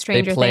that in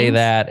Stranger Things? They play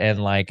that,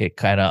 and like it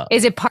kind of.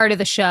 Is it part of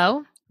the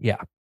show? Yeah,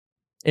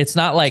 it's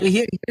not like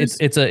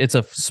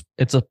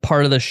it's a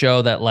part of the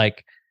show that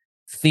like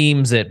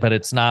themes it, but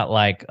it's not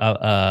like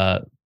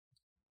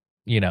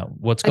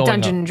what's going on.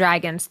 Dungeons and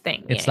Dragons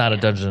thing. It's not a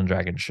Dungeons and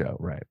Dragons show,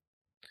 right?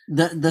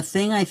 The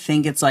thing I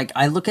think it's like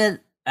I look at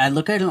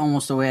it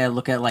almost the way I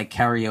look at like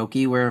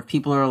karaoke, where if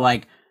people are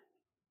like,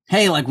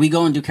 hey, like we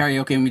go and do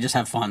karaoke and we just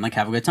have fun, like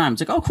have a good time.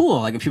 It's like, oh,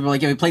 cool. Like if people are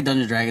like, yeah, we play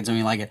Dungeons and Dragons and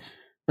we like it.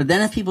 But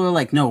then if people are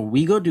like, no,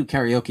 we go do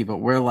karaoke, but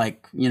we're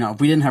like, if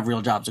we didn't have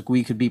real jobs, like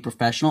we could be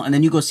professional. And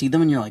then you go see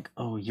them and you're like,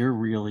 oh, you're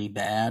really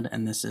bad.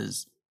 And this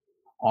is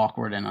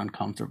awkward and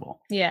uncomfortable.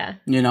 Yeah.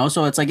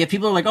 So it's like if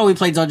people are like, oh, we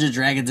play Dungeons and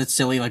Dragons, it's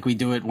silly, like we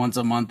do it once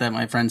a month at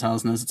my friend's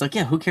house, and it's like,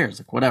 yeah, who cares?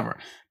 Like whatever.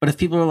 But if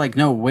people are like,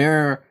 no,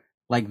 we're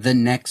like the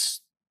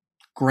next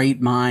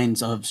great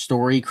minds of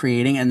story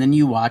creating, and then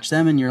you watch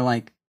them and you're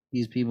like,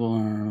 these people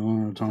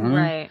are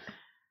right.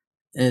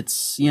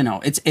 It's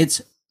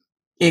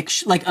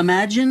it's like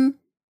imagine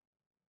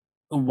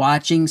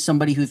watching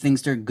somebody who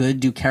thinks they're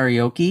good do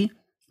karaoke.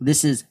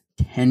 This is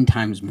 10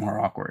 times more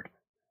awkward.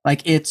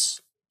 Like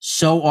it's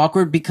so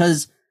awkward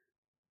because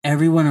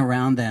everyone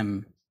around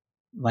them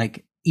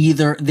like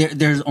either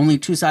there's only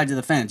two sides of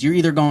the fence. You're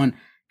either going,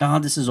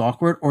 God, this is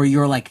awkward, or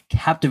you're like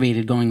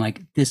captivated, going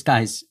like, this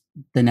guy's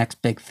the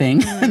next big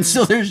thing. And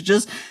so there's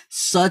just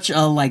such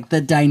a like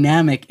the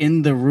dynamic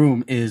in the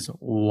room is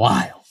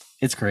wild.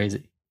 It's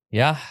crazy.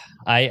 Yeah,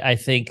 I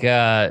think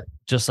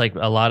just like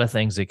a lot of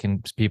things,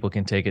 people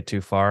can take it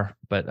too far.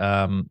 But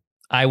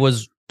I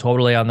was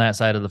totally on that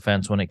side of the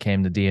fence when it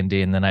came to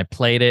D&D, and then I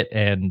played it,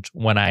 and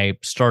when I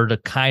started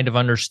to kind of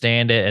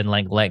understand it and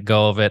like let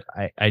go of it,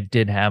 I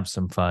did have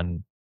some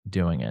fun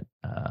doing it.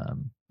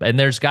 And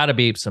there's got to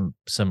be some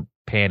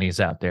panties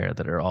out there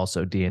that are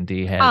also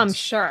D&D heads. I'm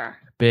sure.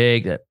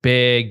 Big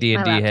D&D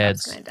My laptop's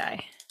heads gonna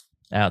die.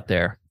 out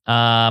there.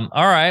 All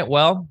right,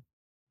 well,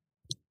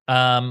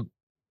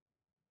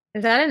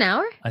 Is that an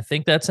hour? I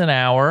think that's an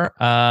hour.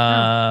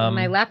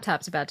 My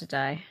laptop's about to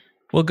die.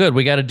 Well, good.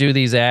 We got to do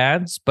these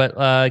ads, but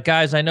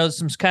guys, I know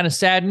some kind of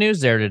sad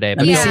news there today.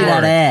 Let me see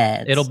that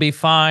ad. It'll be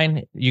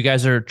fine. You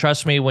guys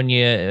trust me, when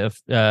you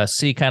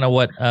see kind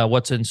of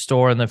what's in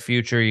store in the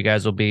future, you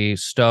guys will be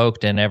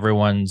stoked, and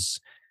everyone's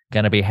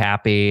gonna be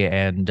happy.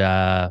 And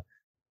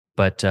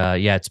but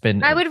yeah, it's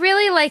been. I would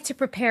really like to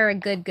prepare a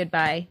good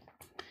goodbye.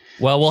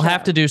 Well, we'll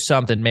have to do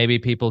something. Maybe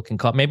people can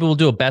call. Maybe we'll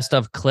do a best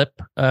of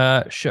clip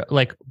show,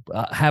 like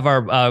have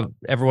our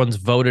everyone's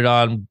voted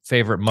on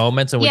favorite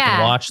moments, and we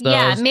can watch those.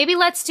 Yeah, maybe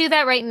let's do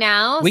that right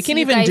now. We can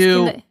even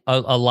do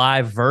a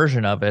live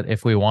version of it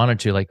if we wanted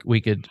to. Like we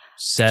could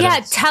set. Yeah,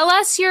 it. tell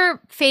us your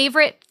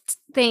favorite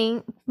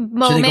moments.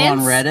 Should they go on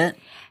Reddit?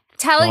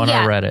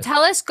 Reddit.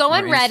 Tell us. Go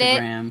on Or Reddit.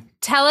 Instagram?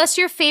 Tell us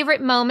your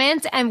favorite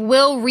moments, and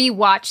we'll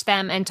rewatch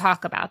them and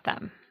talk about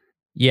them.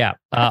 Yeah,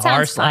 That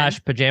sounds fun.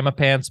 r/Pajama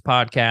Pants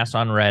Podcast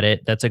on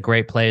Reddit. That's a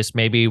great place.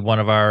 Maybe one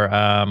of our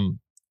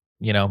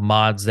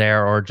mods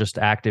there, or just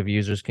active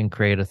users, can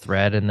create a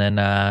thread, and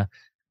then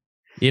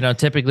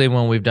typically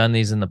when we've done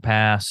these in the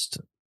past,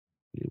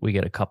 we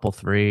get a couple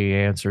 3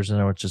 answers in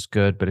there, which is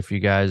good. But if you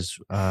guys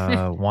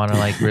want to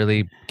like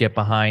really get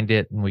behind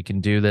it, and we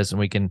can do this, and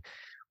we can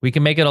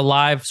make it a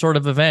live sort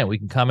of event. We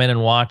can come in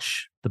and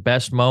watch the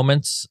best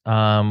moments.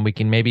 We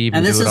can maybe even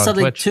And this do it is on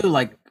something Twitch. too.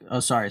 Like, oh,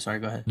 sorry,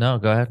 go ahead. No,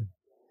 go ahead.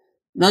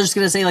 No, I was just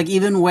gonna say, like,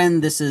 even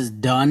when this is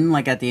done,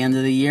 like at the end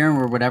of the year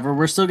or whatever,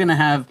 we're still gonna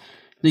have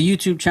the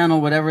YouTube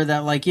channel, whatever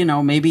that, like,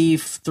 maybe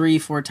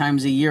 3-4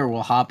 times a year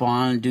we'll hop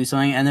on and do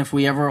something. And if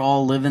we ever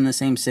all live in the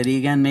same city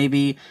again,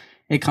 maybe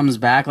it comes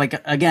back.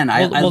 Like again,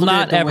 we'll look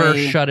not at the ever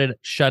way,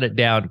 shut it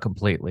down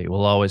completely.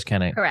 We'll always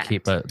kind of Correct.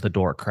 keep the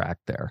door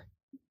cracked there.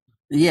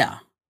 Yeah.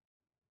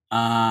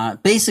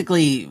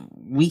 Basically,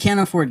 we can't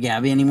afford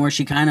Gabby anymore.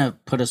 She kind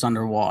of put us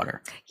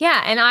underwater.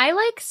 Yeah, and I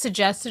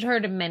suggested her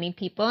to many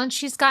people, and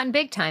she's gotten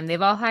big time.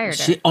 They've all hired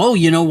her. Oh,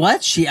 you know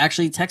what? She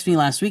actually texted me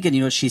last week, and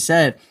you know what she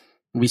said?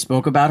 We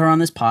spoke about her on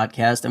this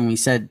podcast, and we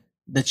said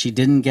that she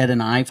didn't get an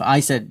iPhone.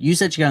 I said, you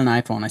said she got an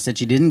iPhone. I said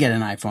she didn't get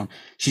an iPhone.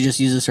 She just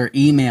uses her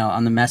email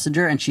on the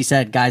messenger, and she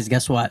said, guys,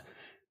 guess what?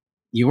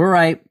 You were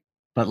right,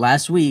 but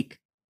last week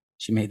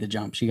she made the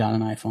jump. She got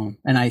an iPhone.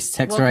 And I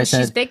texted her, I said,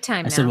 she's big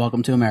time I said, now.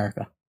 welcome to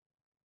America.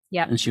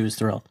 Yep. And she was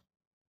thrilled.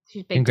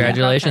 She's big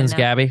Congratulations, time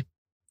now. Gabby.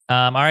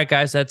 All right,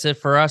 guys, that's it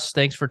for us.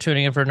 Thanks for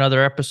tuning in for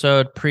another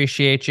episode.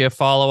 Appreciate you.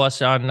 Follow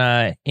us on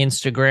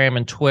Instagram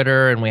and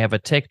Twitter, and we have a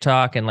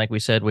TikTok. And like we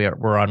said,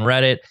 we're on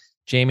Reddit.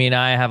 Jamie and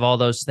I have all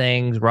those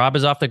things. Rob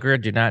is off the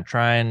grid. Do not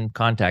try and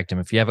contact him.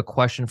 If you have a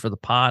question for the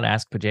pod,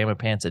 ask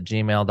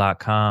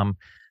pajamapants@gmail.com.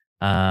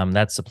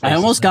 That's the place. I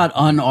almost got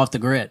off the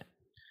grid.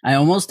 I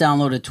almost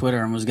downloaded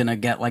Twitter and was going to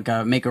get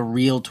make a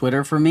real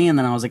Twitter for me. And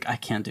then I was like, I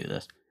can't do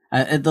this.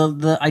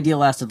 The idea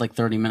lasted like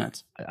 30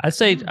 minutes. I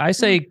say,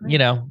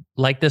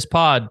 like this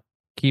pod,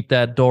 keep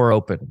that door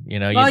open.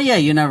 Oh yeah,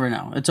 you never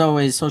know. It's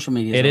always social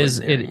media.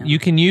 You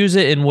can use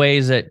it in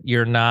ways that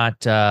you're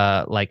not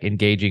like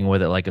engaging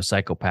with it like a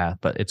psychopath,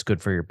 but it's good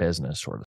for your business, sort of